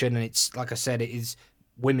location, and it's, like I said, it is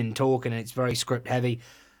women talking, and it's very script heavy.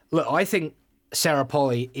 Look, I think Sarah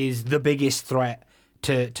Polley is the biggest threat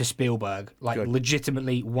to Spielberg, like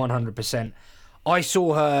legitimately 100%. I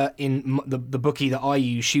saw her in the bookie that I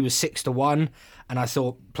use. She was 6-1, and I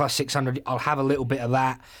thought plus 600, I'll have a little bit of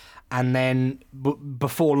that. And then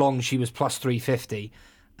before long, she was plus 350.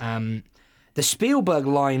 The Spielberg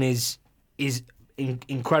line is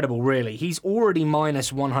incredible, really. He's already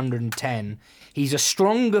minus 110. He's a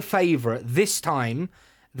stronger favourite this time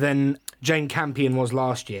than Jane Campion was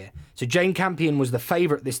last year. So Jane Campion was the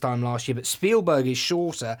favourite this time last year, but Spielberg is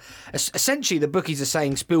shorter. Essentially, the bookies are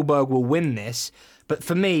saying Spielberg will win this, but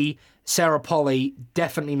for me, Sarah Polley,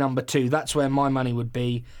 definitely number 2. That's where my money would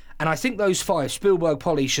be. And I think those 5, Spielberg,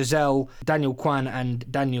 Polley, Chazelle, Daniel Kwan, and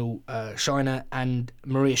Daniel Schreiner, and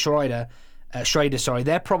Maria Schrader,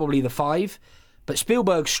 they're probably the 5, but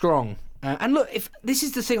Spielberg's strong. And look, if this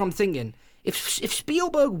is the thing I'm thinking, if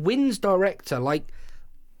Spielberg wins director, like,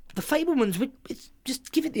 The Fabelmans,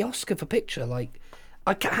 just give it the Oscar for picture. Like,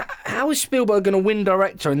 how is Spielberg going to win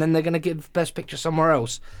director and then they're going to give Best Picture somewhere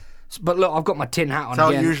else? But look, I've got my tin hat on. That's how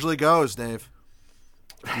again. it usually goes, Dave.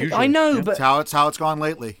 I know, but It's how it's gone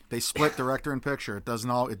lately. They split director and picture. It does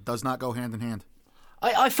not go hand in hand.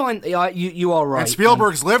 I find you are right. And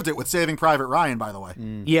Spielberg's lived it with Saving Private Ryan, by the way.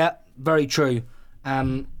 Yeah, very true.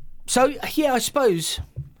 So yeah, I suppose.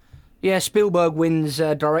 Yeah, Spielberg wins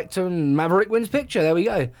director and Maverick wins picture. There we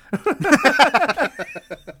go.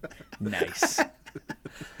 Nice.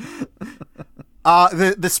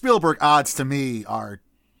 The Spielberg odds to me are,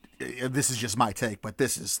 this is just my take, but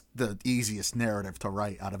this is the easiest narrative to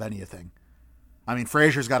write out of anything. I mean,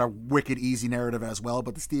 Frasier's got a wicked easy narrative as well,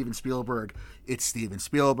 but it's Steven Spielberg,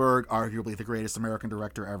 arguably the greatest American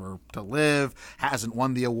director ever to live, hasn't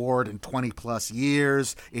won the award in 20 plus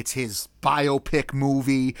years. It's his biopic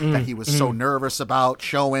movie that he was so nervous about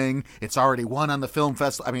showing. It's already won on the film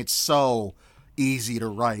festival. I mean, it's so easy to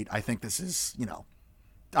write. I think this is,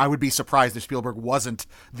 I would be surprised if Spielberg wasn't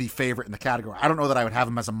the favorite in the category. I don't know that I would have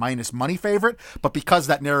him as a minus money favorite, but because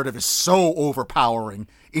that narrative is so overpowering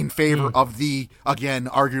in favor of the, again,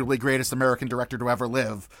 arguably greatest American director to ever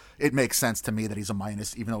live, it makes sense to me that he's a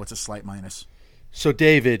minus, even though it's a slight minus. So,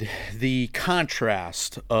 David, the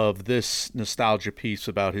contrast of this nostalgia piece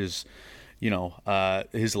about his,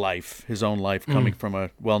 his life, his own life coming from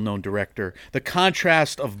a well-known director, the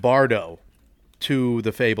contrast of Bardo to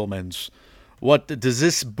The Fabelmans, what does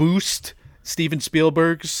this boost Steven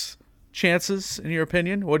Spielberg's chances, in your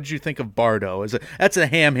opinion? What did you think of Bardo? That's a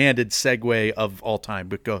ham-handed segue of all time,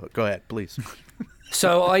 but go ahead, please.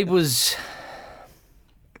 So I was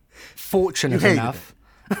fortunate enough.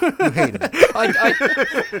 You hated it.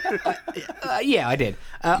 Yeah, I did.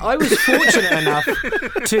 I was fortunate enough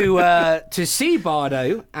to see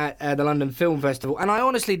Bardo at the London Film Festival, and I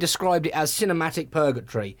honestly described it as cinematic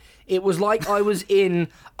purgatory. It was like I was in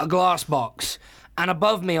a glass box, and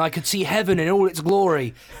above me I could see heaven in all its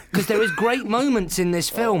glory, because there is great moments in this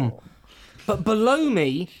film. But below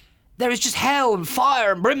me, there is just hell and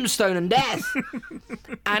fire and brimstone and death.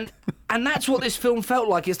 and that's what this film felt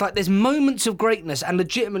like. It's like there's moments of greatness, and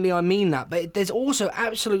legitimately I mean that, but there's also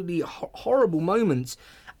absolutely horrible moments.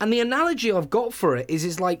 And the analogy I've got for it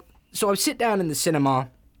is like, so I sit down in the cinema,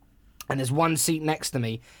 and there's one seat next to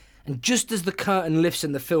me, and just as the curtain lifts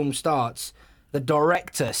and the film starts, the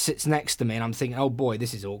director sits next to me, and I'm thinking, oh boy,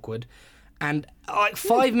 this is awkward. And like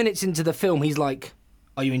 5 minutes into the film, he's like,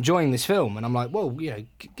 are you enjoying this film? And I'm like, well,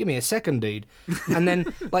 give me a second, dude. And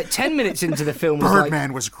then like 10 minutes into the film, he's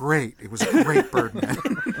Birdman was great. It was great, Birdman.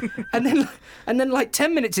 and then like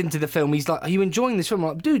 10 minutes into the film, he's like, are you enjoying this film? I'm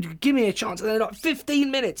like, dude, give me a chance. And then like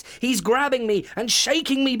 15 minutes, he's grabbing me and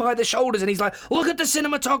shaking me by the shoulders, and he's like, look at the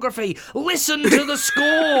cinematography, listen to the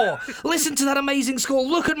score, listen to that amazing score,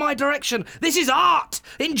 look at my direction, this is art,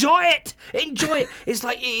 enjoy it. It's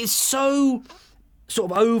like, it is so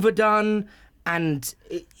sort of overdone, and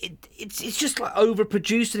it's just like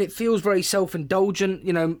overproduced, and it feels very self-indulgent.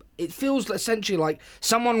 It feels essentially like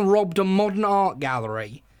someone robbed a modern art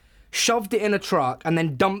gallery, shoved it in a truck, and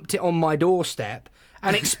then dumped it on my doorstep,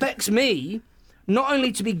 and expects me not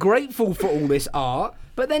only to be grateful for all this art,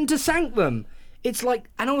 but then to thank them. It's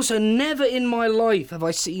like, and also never in my life have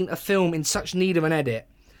I seen a film in such need of an edit.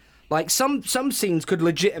 Like some scenes could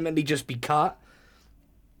legitimately just be cut.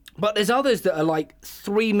 But there's others that are like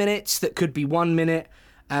 3 minutes that could be 1 minute.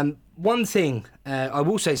 One thing, I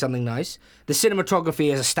will say something nice. The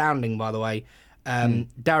cinematography is astounding, by the way.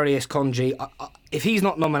 Darius Khondji, if he's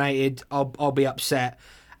not nominated, I'll be upset.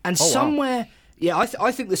 And somewhere, yeah,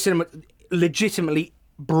 I think the cinema, legitimately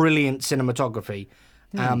brilliant cinematography.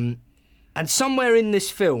 And somewhere in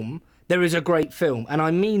this film, there is a great film. And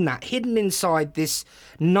I mean that, hidden inside this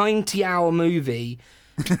 90-hour movie,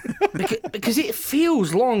 because it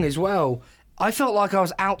feels long as well. I felt like I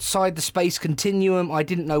was outside the space continuum. I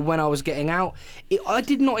didn't know when I was getting out. I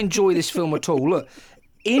did not enjoy this film at all. Look,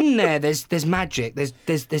 in there's magic,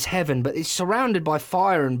 there's heaven, but it's surrounded by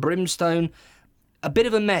fire and brimstone. A bit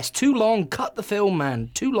of a mess. Too long. Cut the film,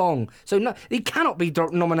 man. Too long. So no, it cannot be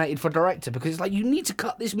nominated for director, because it's like, you need to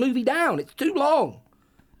cut this movie down. It's too long.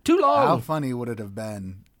 Too long. How funny would it have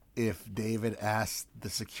been if David asked the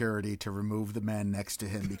security to remove the man next to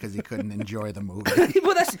him because he couldn't enjoy the movie?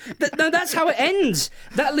 Well, that's how it ends.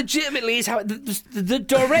 That legitimately is how the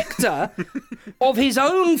director of his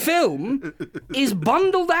own film is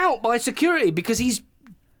bundled out by security because he's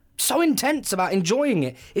so intense about enjoying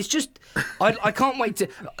it. It's just, I can't wait to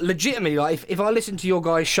legitimately, like, if I listen to your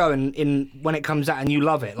guys' show and when it comes out and you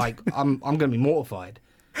love it, like, I'm going to be mortified.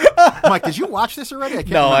 Mike, did you watch this already? I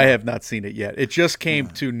can't No, remember. I have not seen it yet. It just came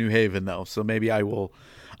to New Haven, though, so maybe I will.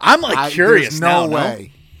 I'm curious there's now. no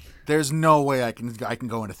way. There's no way I can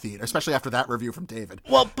go into theater, especially after that review from David.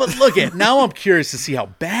 Well, but look at now. I'm curious to see how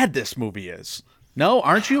bad this movie is. No,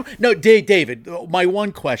 aren't you? No, David. My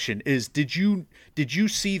one question is: Did you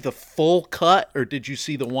see the full cut, or did you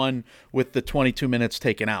see the one with the 22 minutes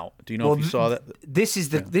taken out? Do you know if you saw that? This is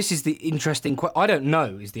the interesting question. I don't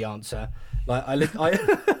know is the answer. Like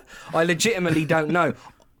I legitimately don't know.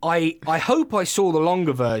 I hope I saw the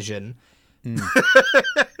longer version,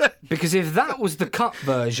 because if that was the cut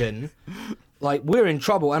version, like, we're in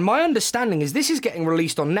trouble. And my understanding is this is getting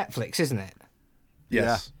released on Netflix, isn't it?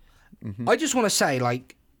 Yes. I just want to say,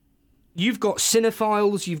 like, you've got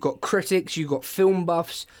cinephiles, you've got critics, you've got film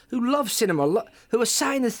buffs who love cinema, who are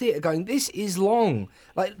sat in the theatre going, this is long.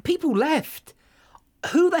 Like, people left.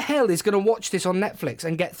 Who the hell is going to watch this on Netflix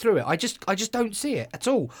and get through it? I just don't see it at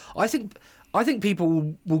all. I think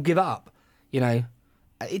people will give up.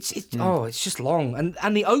 It's just long.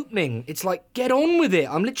 And the opening, it's like, get on with it.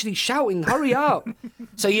 I'm literally shouting, hurry up.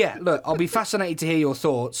 So yeah, look, I'll be fascinated to hear your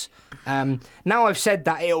thoughts. Now I've said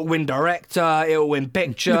that, it'll win director, it'll win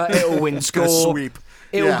picture, it'll win score. Sweep.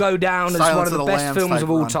 It'll Yeah. go down as Silence one of of the the best Lambs films type of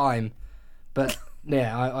all run. time. But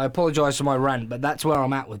yeah, I apologise for my rant, but that's where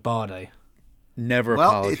I'm at with Bardo. Never Well,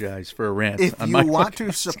 apologize for a rant. If on you my want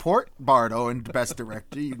to support Bardo and Best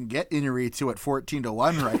Director, you can get Inarritu at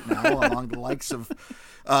 14-1 right now, along the likes of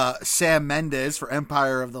Sam Mendes for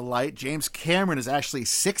Empire of the Light. James Cameron is actually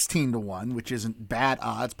 16-1, which isn't bad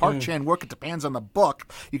odds. Park Chan-wook, it depends on the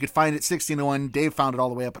book. You could find it 16-1. Dave found it all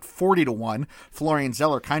the way up at 40-1. Florian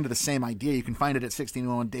Zeller, kind of the same idea. You can find it at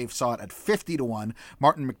 16-1. Dave saw it at 50-1.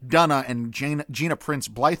 Martin McDonough and Gina Prince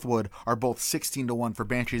Blythewood are both 16-1 for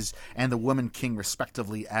Banshees and the Woman King,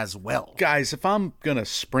 respectively, as well. guys, if I'm gonna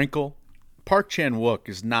sprinkle Park Chan-wook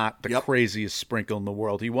is not the Yep. craziest sprinkle in the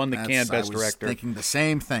world. He won the Cannes I Best was Director. thinking the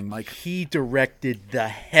same thing, Mike. He directed the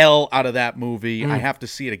hell out of that movie. Mm. I have to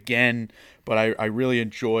see it again, but I really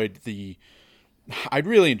enjoyed the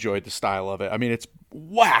style of it. I mean, it's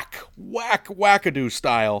wackadoo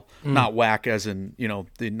style, not whack as in,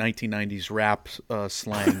 the 1990s rap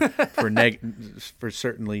slang for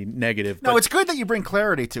certainly negative. No, but it's good that you bring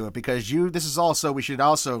clarity to it because we should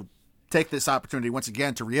also take this opportunity once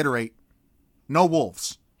again to reiterate, no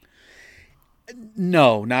wolves.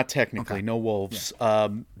 no, not technically, Okay. no wolves.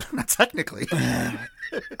 Not technically. I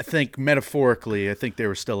think metaphorically, I think they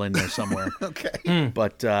were still in there somewhere. Okay.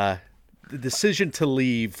 But the decision to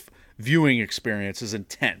leave viewing experience is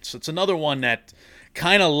intense. It's another one that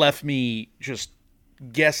kind of left me just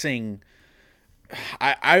guessing.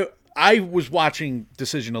 I was watching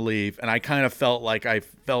Decision to Leave, and I kind of felt like I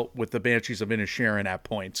felt with the Banshees of Inisherin at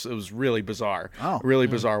points. It was really bizarre. Really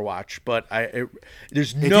bizarre watch. But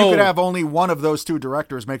there's If no. you could have only one of those two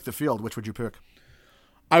directors make the field, which would you pick?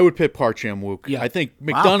 I would pick Park Chan-wook. Yeah. I think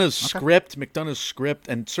McDonough's script,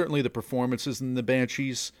 and certainly the performances in the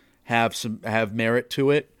Banshees have merit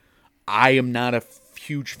to it. I am not a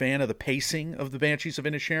huge fan of the pacing of the Banshees of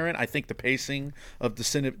Inisherin. I think the pacing of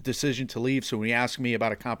the Decision to Leave. So when you ask me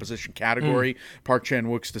about a composition category, Park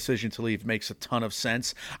Chan-wook's Decision to Leave makes a ton of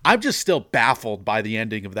sense. I'm just still baffled by the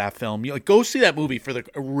ending of that film. Go see that movie for the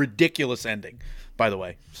ridiculous ending. By the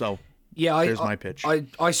way, so. Yeah, There's my pitch.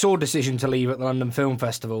 I saw Decision to Leave at the London Film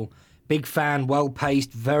Festival. Big fan, well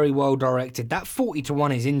paced, very well directed. That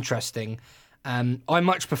 40-1 is interesting. I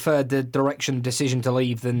much preferred the direction Decision to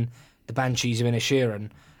Leave than the Banshees of Inisherin.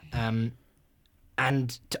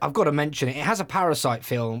 And I've got to mention it. It has a Parasite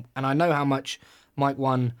film, and I know how much Mike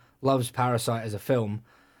One loves Parasite as a film.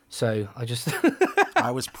 So I just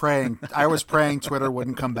I was praying Twitter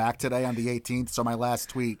wouldn't come back today on the 18th, so my last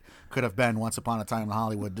tweet could have been Once Upon a Time in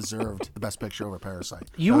Hollywood deserved the best picture over Parasite.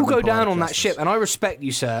 you That will would be go down poetic on that justice. ship, and I respect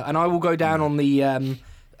you, sir. And I will go down on the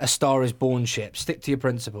A Star Is Born ship. Stick to your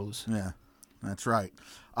principles. Yeah, that's right.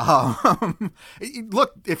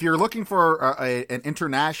 Look, if you're looking for an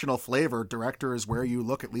international flavor, director is where you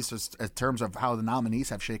look, at least as terms of how the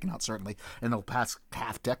nominees have shaken out, certainly in the past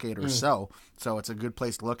half decade or so. So it's a good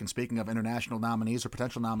place to look. And speaking of international nominees or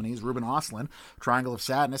potential nominees, Ruben Östlund, Triangle of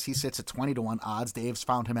Sadness, he sits at 20-1 odds. Dave's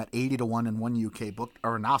found him at 80-1 in one UK book.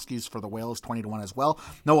 Aronofsky's for The Whale is 20-1 as well.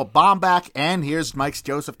 Noah Baumbach and here's Mike's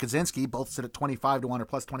Joseph Kaczynski, both sit at 25-1 or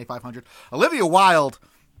plus 2,500. Olivia Wilde,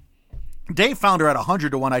 Dave found her at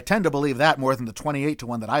 100-1. I tend to believe that more than the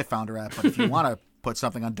 28-1 that I found her at. But if you want to put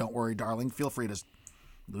something on Don't Worry, Darling, feel free to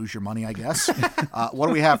lose your money, I guess. What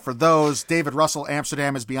do we have for those? David Russell,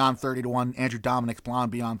 Amsterdam is beyond 30-1. Andrew Dominic's Blonde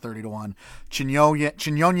beyond 30-1.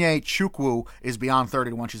 Chinyonye Chukwu is beyond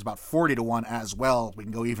 30-1. She's about 40-1 as well. We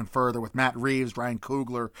can go even further with Matt Reeves, Ryan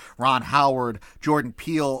Coogler, Ron Howard, Jordan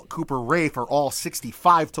Peele, Cooper Rafe are all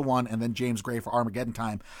 65-1, and then James Gray for Armageddon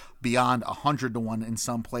Time beyond 100-1 in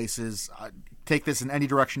some places. Take this in any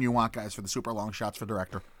direction you want, guys, for the super long shots for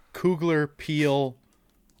director. Coogler, Peele,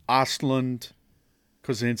 Östlund,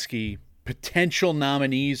 Kaczynski, potential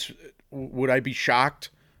nominees. Would I be shocked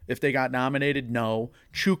if they got nominated? No.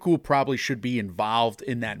 Chukwu probably should be involved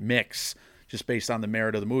in that mix just based on the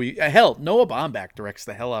merit of the movie. Hell, Noah Baumbach directs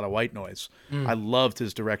the hell out of White Noise. I loved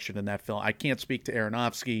his direction in that film. I can't speak to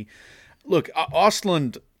Aronofsky. Look,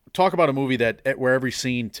 Östlund, talk about a movie that where every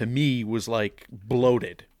scene to me was like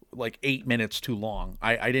bloated, like 8 minutes too long.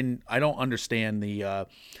 I don't understand the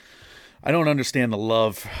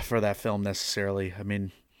love for that film necessarily. I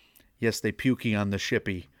mean, yes, they pukey on the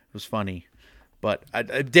shippy. It was funny. But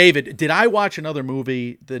David, did I watch another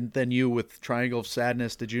movie than you with Triangle of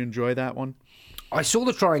Sadness? Did you enjoy that one? I saw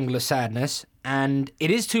the Triangle of Sadness, and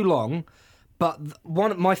it is too long, but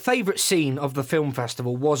my favourite scene of the film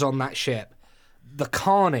festival was on that ship. The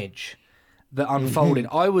carnage that unfolded.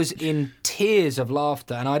 I was in tears of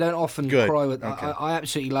laughter, and I don't often Good. cry with. Okay. I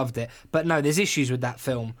absolutely loved it. But no, there's issues with that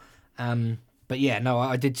film. But yeah, no,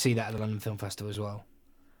 I did see that at the London Film Festival as well.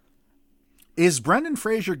 Is Brendan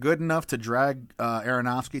Fraser good enough to drag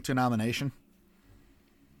Aronofsky to nomination?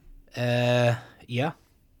 Yeah,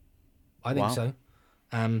 I think so.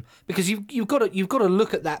 Because you've got to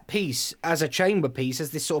look at that piece as a chamber piece,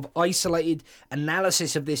 as this sort of isolated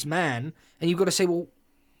analysis of this man, and you've got to say, well,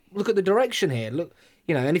 look at the direction here. Look,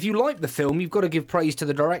 and if you like the film, you've got to give praise to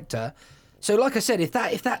the director. So, like I said, if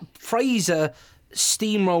that Fraser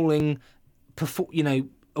steamrolling,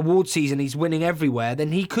 award season, he's winning everywhere,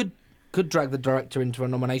 then he could drag the director into a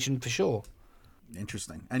nomination for sure.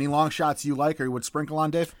 Interesting. Any long shots you like or you would sprinkle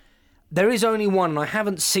on, Dave? There is only one, and I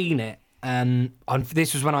haven't seen it.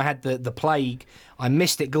 This was when I had the plague. I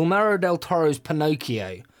missed it. Guillermo del Toro's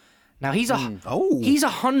Pinocchio. Now he's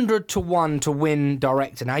 100 to 1 to win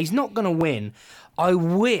director. Now he's not going to win. I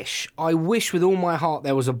wish with all my heart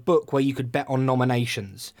there was a book where you could bet on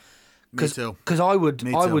nominations. Me too. Because I would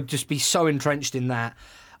Me too. just be so entrenched in that.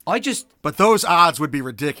 But those odds would be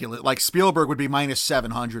ridiculous. Like Spielberg would be minus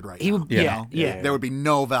 700 right now. Yeah. There would be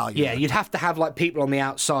no value. Yeah, you'd have to have like people on the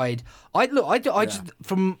outside. I just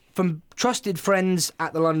from trusted friends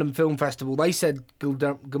at the London Film Festival, they said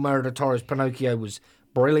Guillermo del Toro's Pinocchio was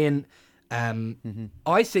brilliant.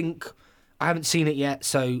 I think I haven't seen it yet,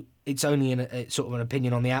 so it's only a sort of an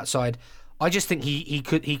opinion on the outside. I just think he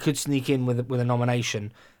could sneak in with a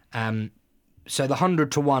nomination. So the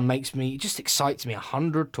 100 to 1 just excites me.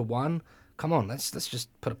 100 to 1. Come on, let's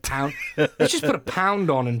just put a pound. Let's just put a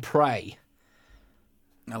pound on and pray.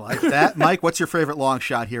 I like that. Mike, what's your favorite long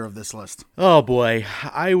shot here of this list? Oh boy,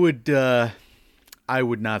 I would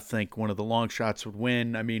not think one of the long shots would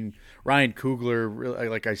win. I mean, Ryan Coogler, really,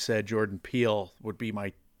 like I said, Jordan Peele would be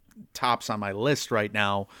my tops on my list right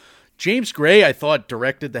now. James Gray, I thought,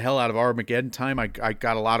 directed the hell out of Armageddon Time. I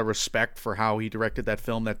got a lot of respect for how he directed that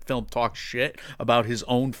film. That film talked shit about his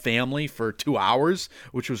own family for 2 hours,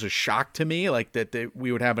 which was a shock to me, like that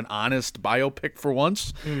we would have an honest biopic for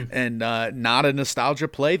once and not a nostalgia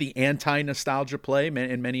play, the anti-nostalgia play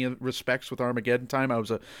in many respects with Armageddon Time.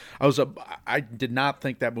 I did not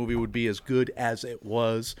think that movie would be as good as it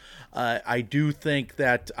was. I do think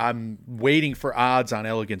that I'm waiting for odds on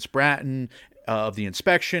Elegance Bratton, of The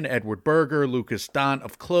Inspection, Edward Berger, Lucas Dant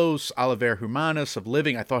of Close, Oliver Humanis of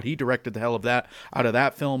Living. I thought he directed the hell of that out of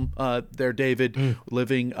that film there, David.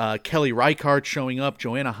 Living. Kelly Reichardt showing up,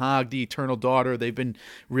 Joanna Hogg, The Eternal Daughter. They've been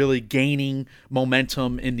really gaining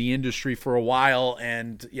momentum in the industry for a while,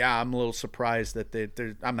 and yeah, I'm a little surprised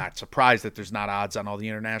that I'm not surprised that there's not odds on all the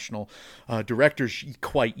international directors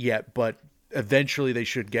quite yet, but eventually they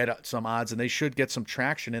should get some odds and they should get some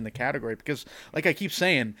traction in the category because, like I keep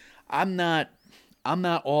saying, I'm not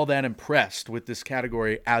all that impressed with this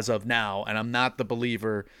category as of now, and I'm not the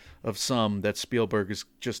believer of some that Spielberg is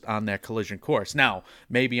just on that collision course. Now,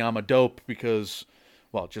 maybe I'm a dope because,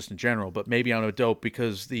 well, just in general, but maybe I'm a dope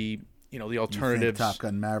because the alternatives. You think Top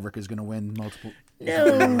Gun Maverick is going to win multiple?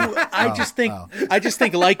 No, I just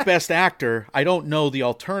think like Best Actor, I don't know the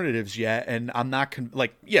alternatives yet, and I'm not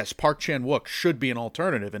yes, Park Chan-wook should be an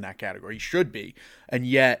alternative in that category. He should be, and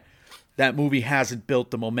yet that movie hasn't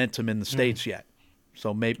built the momentum in the States yet.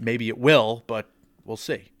 So maybe it will, but we'll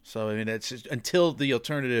see. So I mean, it's just, until the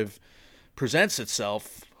alternative presents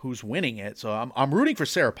itself, who's winning it. So I'm rooting for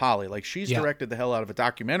Sarah Polley. Like she's directed the hell out of a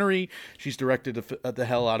documentary. She's directed the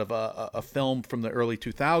hell out of a film from the early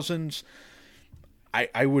 2000s.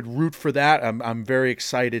 I would root for that. I'm very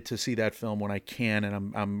excited to see that film when I can,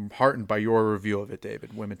 and I'm heartened by your review of it,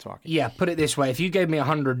 David. Women Talking. Yeah, put it this way: if you gave me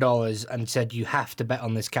 $100 and said you have to bet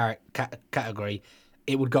on this category,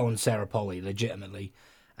 it would go on Sarah Polley, legitimately.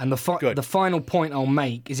 And the final point I'll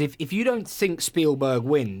make is if you don't think Spielberg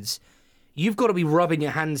wins, you've got to be rubbing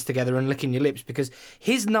your hands together and licking your lips because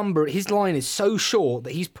his line is so short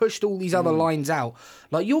that he's pushed all these other lines out.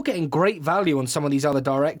 Like you're getting great value on some of these other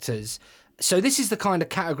directors. So this is the kind of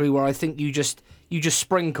category where I think you just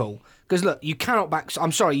sprinkle because look, you cannot back.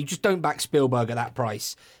 I'm sorry, you just don't back Spielberg at that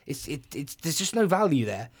price. It's there's just no value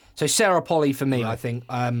there. So Sarah Polley for me, right. I think,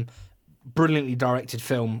 brilliantly directed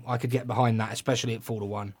film. I could get behind that, especially at 4 to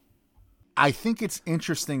 1. I think it's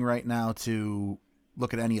interesting right now to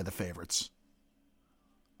look at any of the favorites,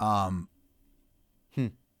 because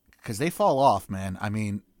they fall off, man. I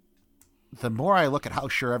mean, the more I look at how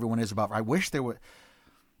sure everyone is about, I wish there would.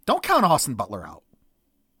 Don't count Austin Butler out.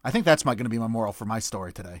 I think that's going to be my moral for my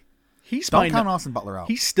story today. Don't count Austin Butler out.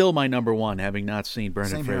 He's still my number one, having not seen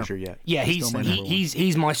Brendan Fraser yet. Yeah,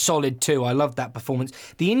 he's my solid 2. I love that performance.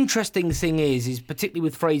 The interesting thing is particularly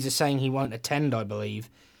with Fraser saying he won't attend, I believe.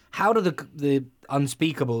 How do the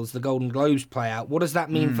Unspeakables, the Golden Globes, play out? What does that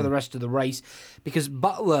mean for the rest of the race? Because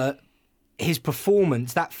Butler, his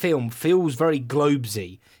performance, that film feels very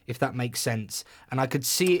Globesy, if that makes sense. And I could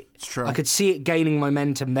see it. It's true. I could see it gaining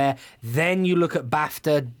momentum there. Then you look at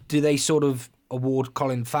BAFTA. Do they sort of award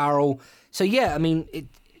Colin Farrell? So yeah, I mean,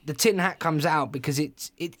 the tin hat comes out because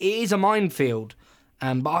it is a minefield.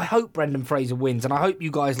 But I hope Brendan Fraser wins, and I hope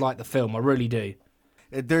you guys like the film. I really do.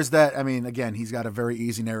 There's that. I mean, again, he's got a very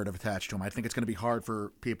easy narrative attached to him. I think it's going to be hard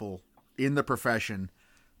for people in the profession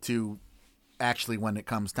to actually, when it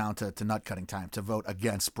comes down to nut cutting time, to vote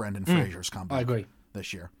against Brendan Fraser's comeback. I agree.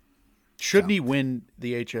 This year. Shouldn't he win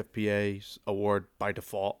the HFPA's award by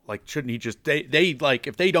default? Like, shouldn't he just they like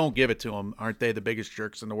if they don't give it to him, aren't they the biggest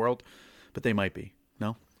jerks in the world? But they might be.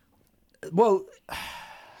 No. Well,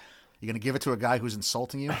 You going to give it to a guy who's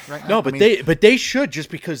insulting you right now? No, I but mean, they should, just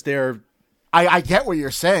because they're. I get what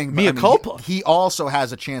you're saying. But Mea I mean, culpa. He also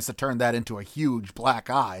has a chance to turn that into a huge black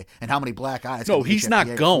eye. And how many black eyes? No, can the he's not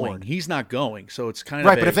HFPA going. afford? He's not going. So it's kind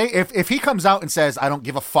Right, of but if he comes out and says, "I don't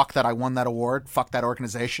give a fuck that I won that award, fuck that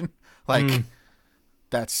organization," like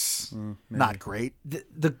that's not great.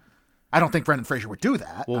 the I don't think Brendan Fraser would do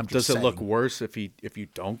that. Well, I'm just does it look saying. worse if you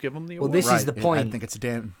don't give him the Well, award? this is the I point. think it's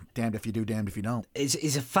damned if you do, damned if you don't.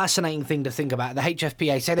 Is a fascinating thing to think about. The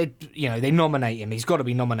HFPA say they nominate him. He's got to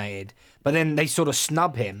be nominated, but then they sort of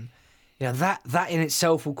snub him. That in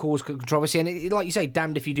itself will cause controversy. And like you say,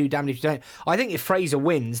 damned if you do, damned if you don't. I think if Fraser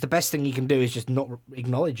wins, the best thing he can do is just not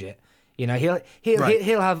acknowledge it.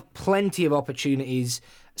 He'll have plenty of opportunities,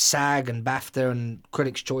 SAG and BAFTA and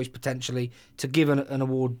Critics' Choice potentially, to give an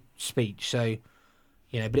award speech. So,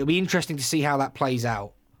 but it'll be interesting to see how that plays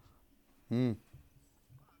out.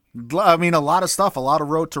 I mean, a lot of stuff, a lot of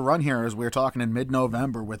road to run here as we're talking in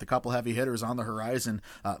mid-November with a couple heavy hitters on the horizon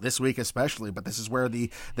this week especially. But this is where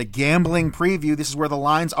the gambling preview, this is where the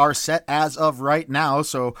lines are set as of right now.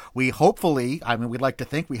 So we'd like to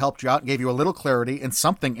think we helped you out and gave you a little clarity and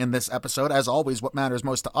something in this episode. As always, what matters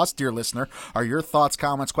most to us, dear listener, are your thoughts,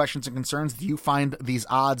 comments, questions, and concerns. Do you find these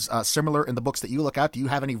odds similar in the books that you look at? Do you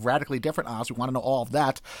have any radically different odds? We want to know all of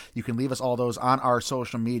that. You can leave us all those on our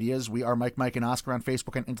social medias. We are Mike, and Oscar on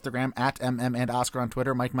Facebook and Instagram, at MM and Oscar on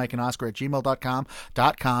Twitter, Mike, and Oscar at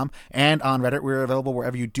gmail.com, and on Reddit. We're available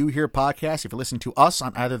wherever you do hear podcasts. If you're listening to us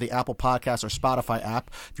on either the Apple Podcast or Spotify app,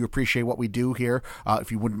 if you appreciate what we do here,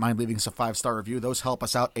 if you wouldn't mind leaving us a 5-star review, those help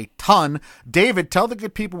us out a ton. David, tell the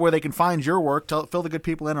good people where they can find your work. Fill the good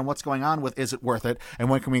people in on what's going on with Is It Worth It, and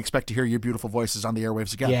when can we expect to hear your beautiful voices on the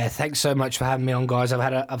airwaves again? Yeah, thanks so much for having me on, guys.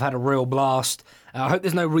 I've had a real blast. I hope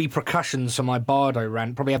there's no repercussions for my Bardo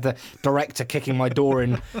rant. Probably have the director kicking my door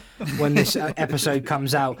in when this episode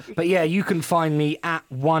comes out. But yeah, you can find me at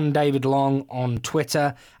 @OneDavidLong on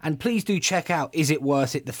Twitter. And please do check out Is It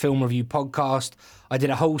Worth It, the film review podcast. I did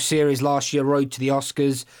a whole series last year, Road to the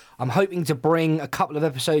Oscars. I'm hoping to bring a couple of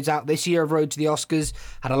episodes out this year of Road to the Oscars.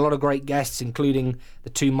 Had a lot of great guests, including the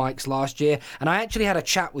two Mikes last year. And I actually had a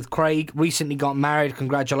chat with Craig, recently got married.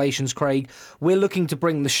 Congratulations, Craig. We're looking to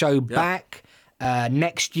bring the show back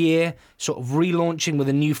next year, sort of relaunching with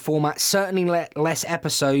a new format. Certainly less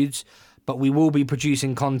episodes, but we will be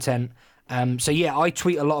producing content. So yeah, I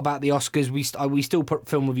tweet a lot about the Oscars. We still put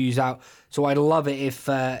film reviews out. So I'd love it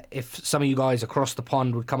if some of you guys across the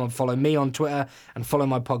pond would come and follow me on Twitter and follow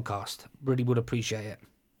my podcast. Really would appreciate it.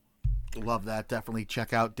 Love that. Definitely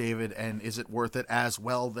check out David and Is It Worth It as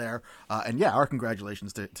well there. And yeah, our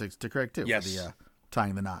congratulations to Craig too. Yes. For the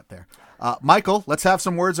tying the knot there. Michael, let's have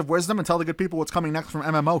some words of wisdom and tell the good people what's coming next from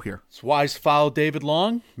MMO here. It's wise to follow David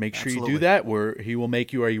Long. Make sure Absolutely. you do that, where he will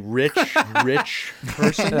make you a rich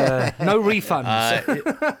person. No refunds.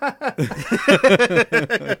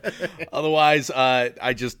 Otherwise,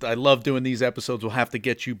 I love doing these episodes. We'll have to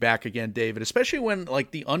get you back again, David, especially when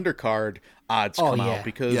like the undercard odds come yeah. out,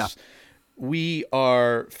 because Yeah. we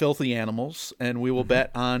are filthy animals and we will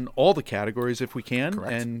bet on all the categories if we can.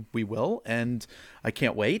 Correct. And we will. And I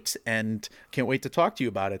can't wait to talk to you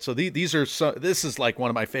about it. So this is like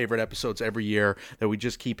one of my favorite episodes every year that we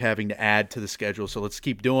just keep having to add to the schedule. So let's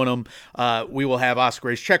keep doing them. We will have Oscar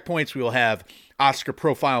Race checkpoints. We will have Oscar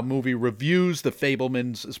profile movie reviews. The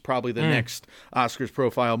Fabelmans is probably the next Oscars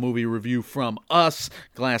profile movie review from us.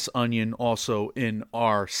 Glass Onion also in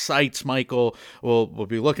our sights. Michael, we'll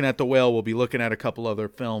be looking at The Whale. We'll be looking at a couple other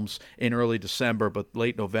films in early December, but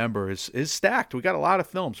late November is stacked. We got a lot of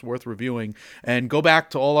films worth reviewing. And go back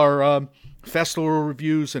to all our festival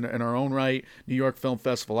reviews in our own right. New York Film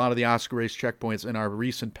Festival, a lot of the Oscar Race checkpoints in our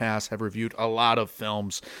recent past have reviewed a lot of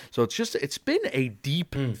films. So it's been a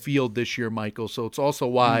deep field this year, Michael. So it's also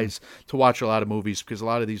wise to watch a lot of movies, because a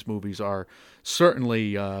lot of these movies are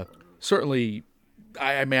certainly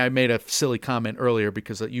I made a silly comment earlier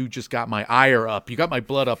because you just got my ire up. You got my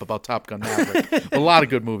blood up about Top Gun Maverick. A lot of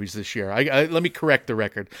good movies this year. Let me correct the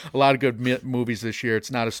record. A lot of good movies this year. It's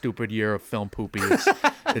not a stupid year of film poopy.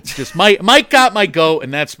 It's just Mike got my goat,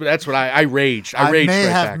 and that's what I raged. I raged may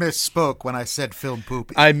right have back. misspoke when I said film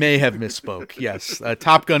poopy. I may have misspoke. Yes,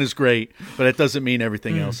 Top Gun is great, but it doesn't mean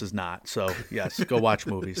everything else is not. So yes, go watch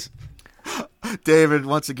movies. David,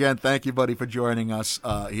 once again, thank you, buddy, for joining us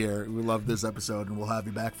here. We love this episode, and we'll have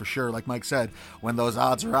you back for sure. Like Mike said, when those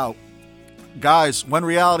odds are out. Guys, when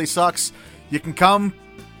reality sucks, you can come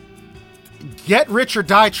get rich or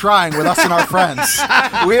die trying with us and our friends.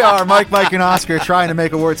 We are Mike, and Oscar, trying to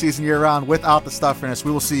make award season year-round without the stuffiness.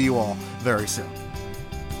 We will see you all very soon.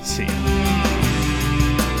 See ya.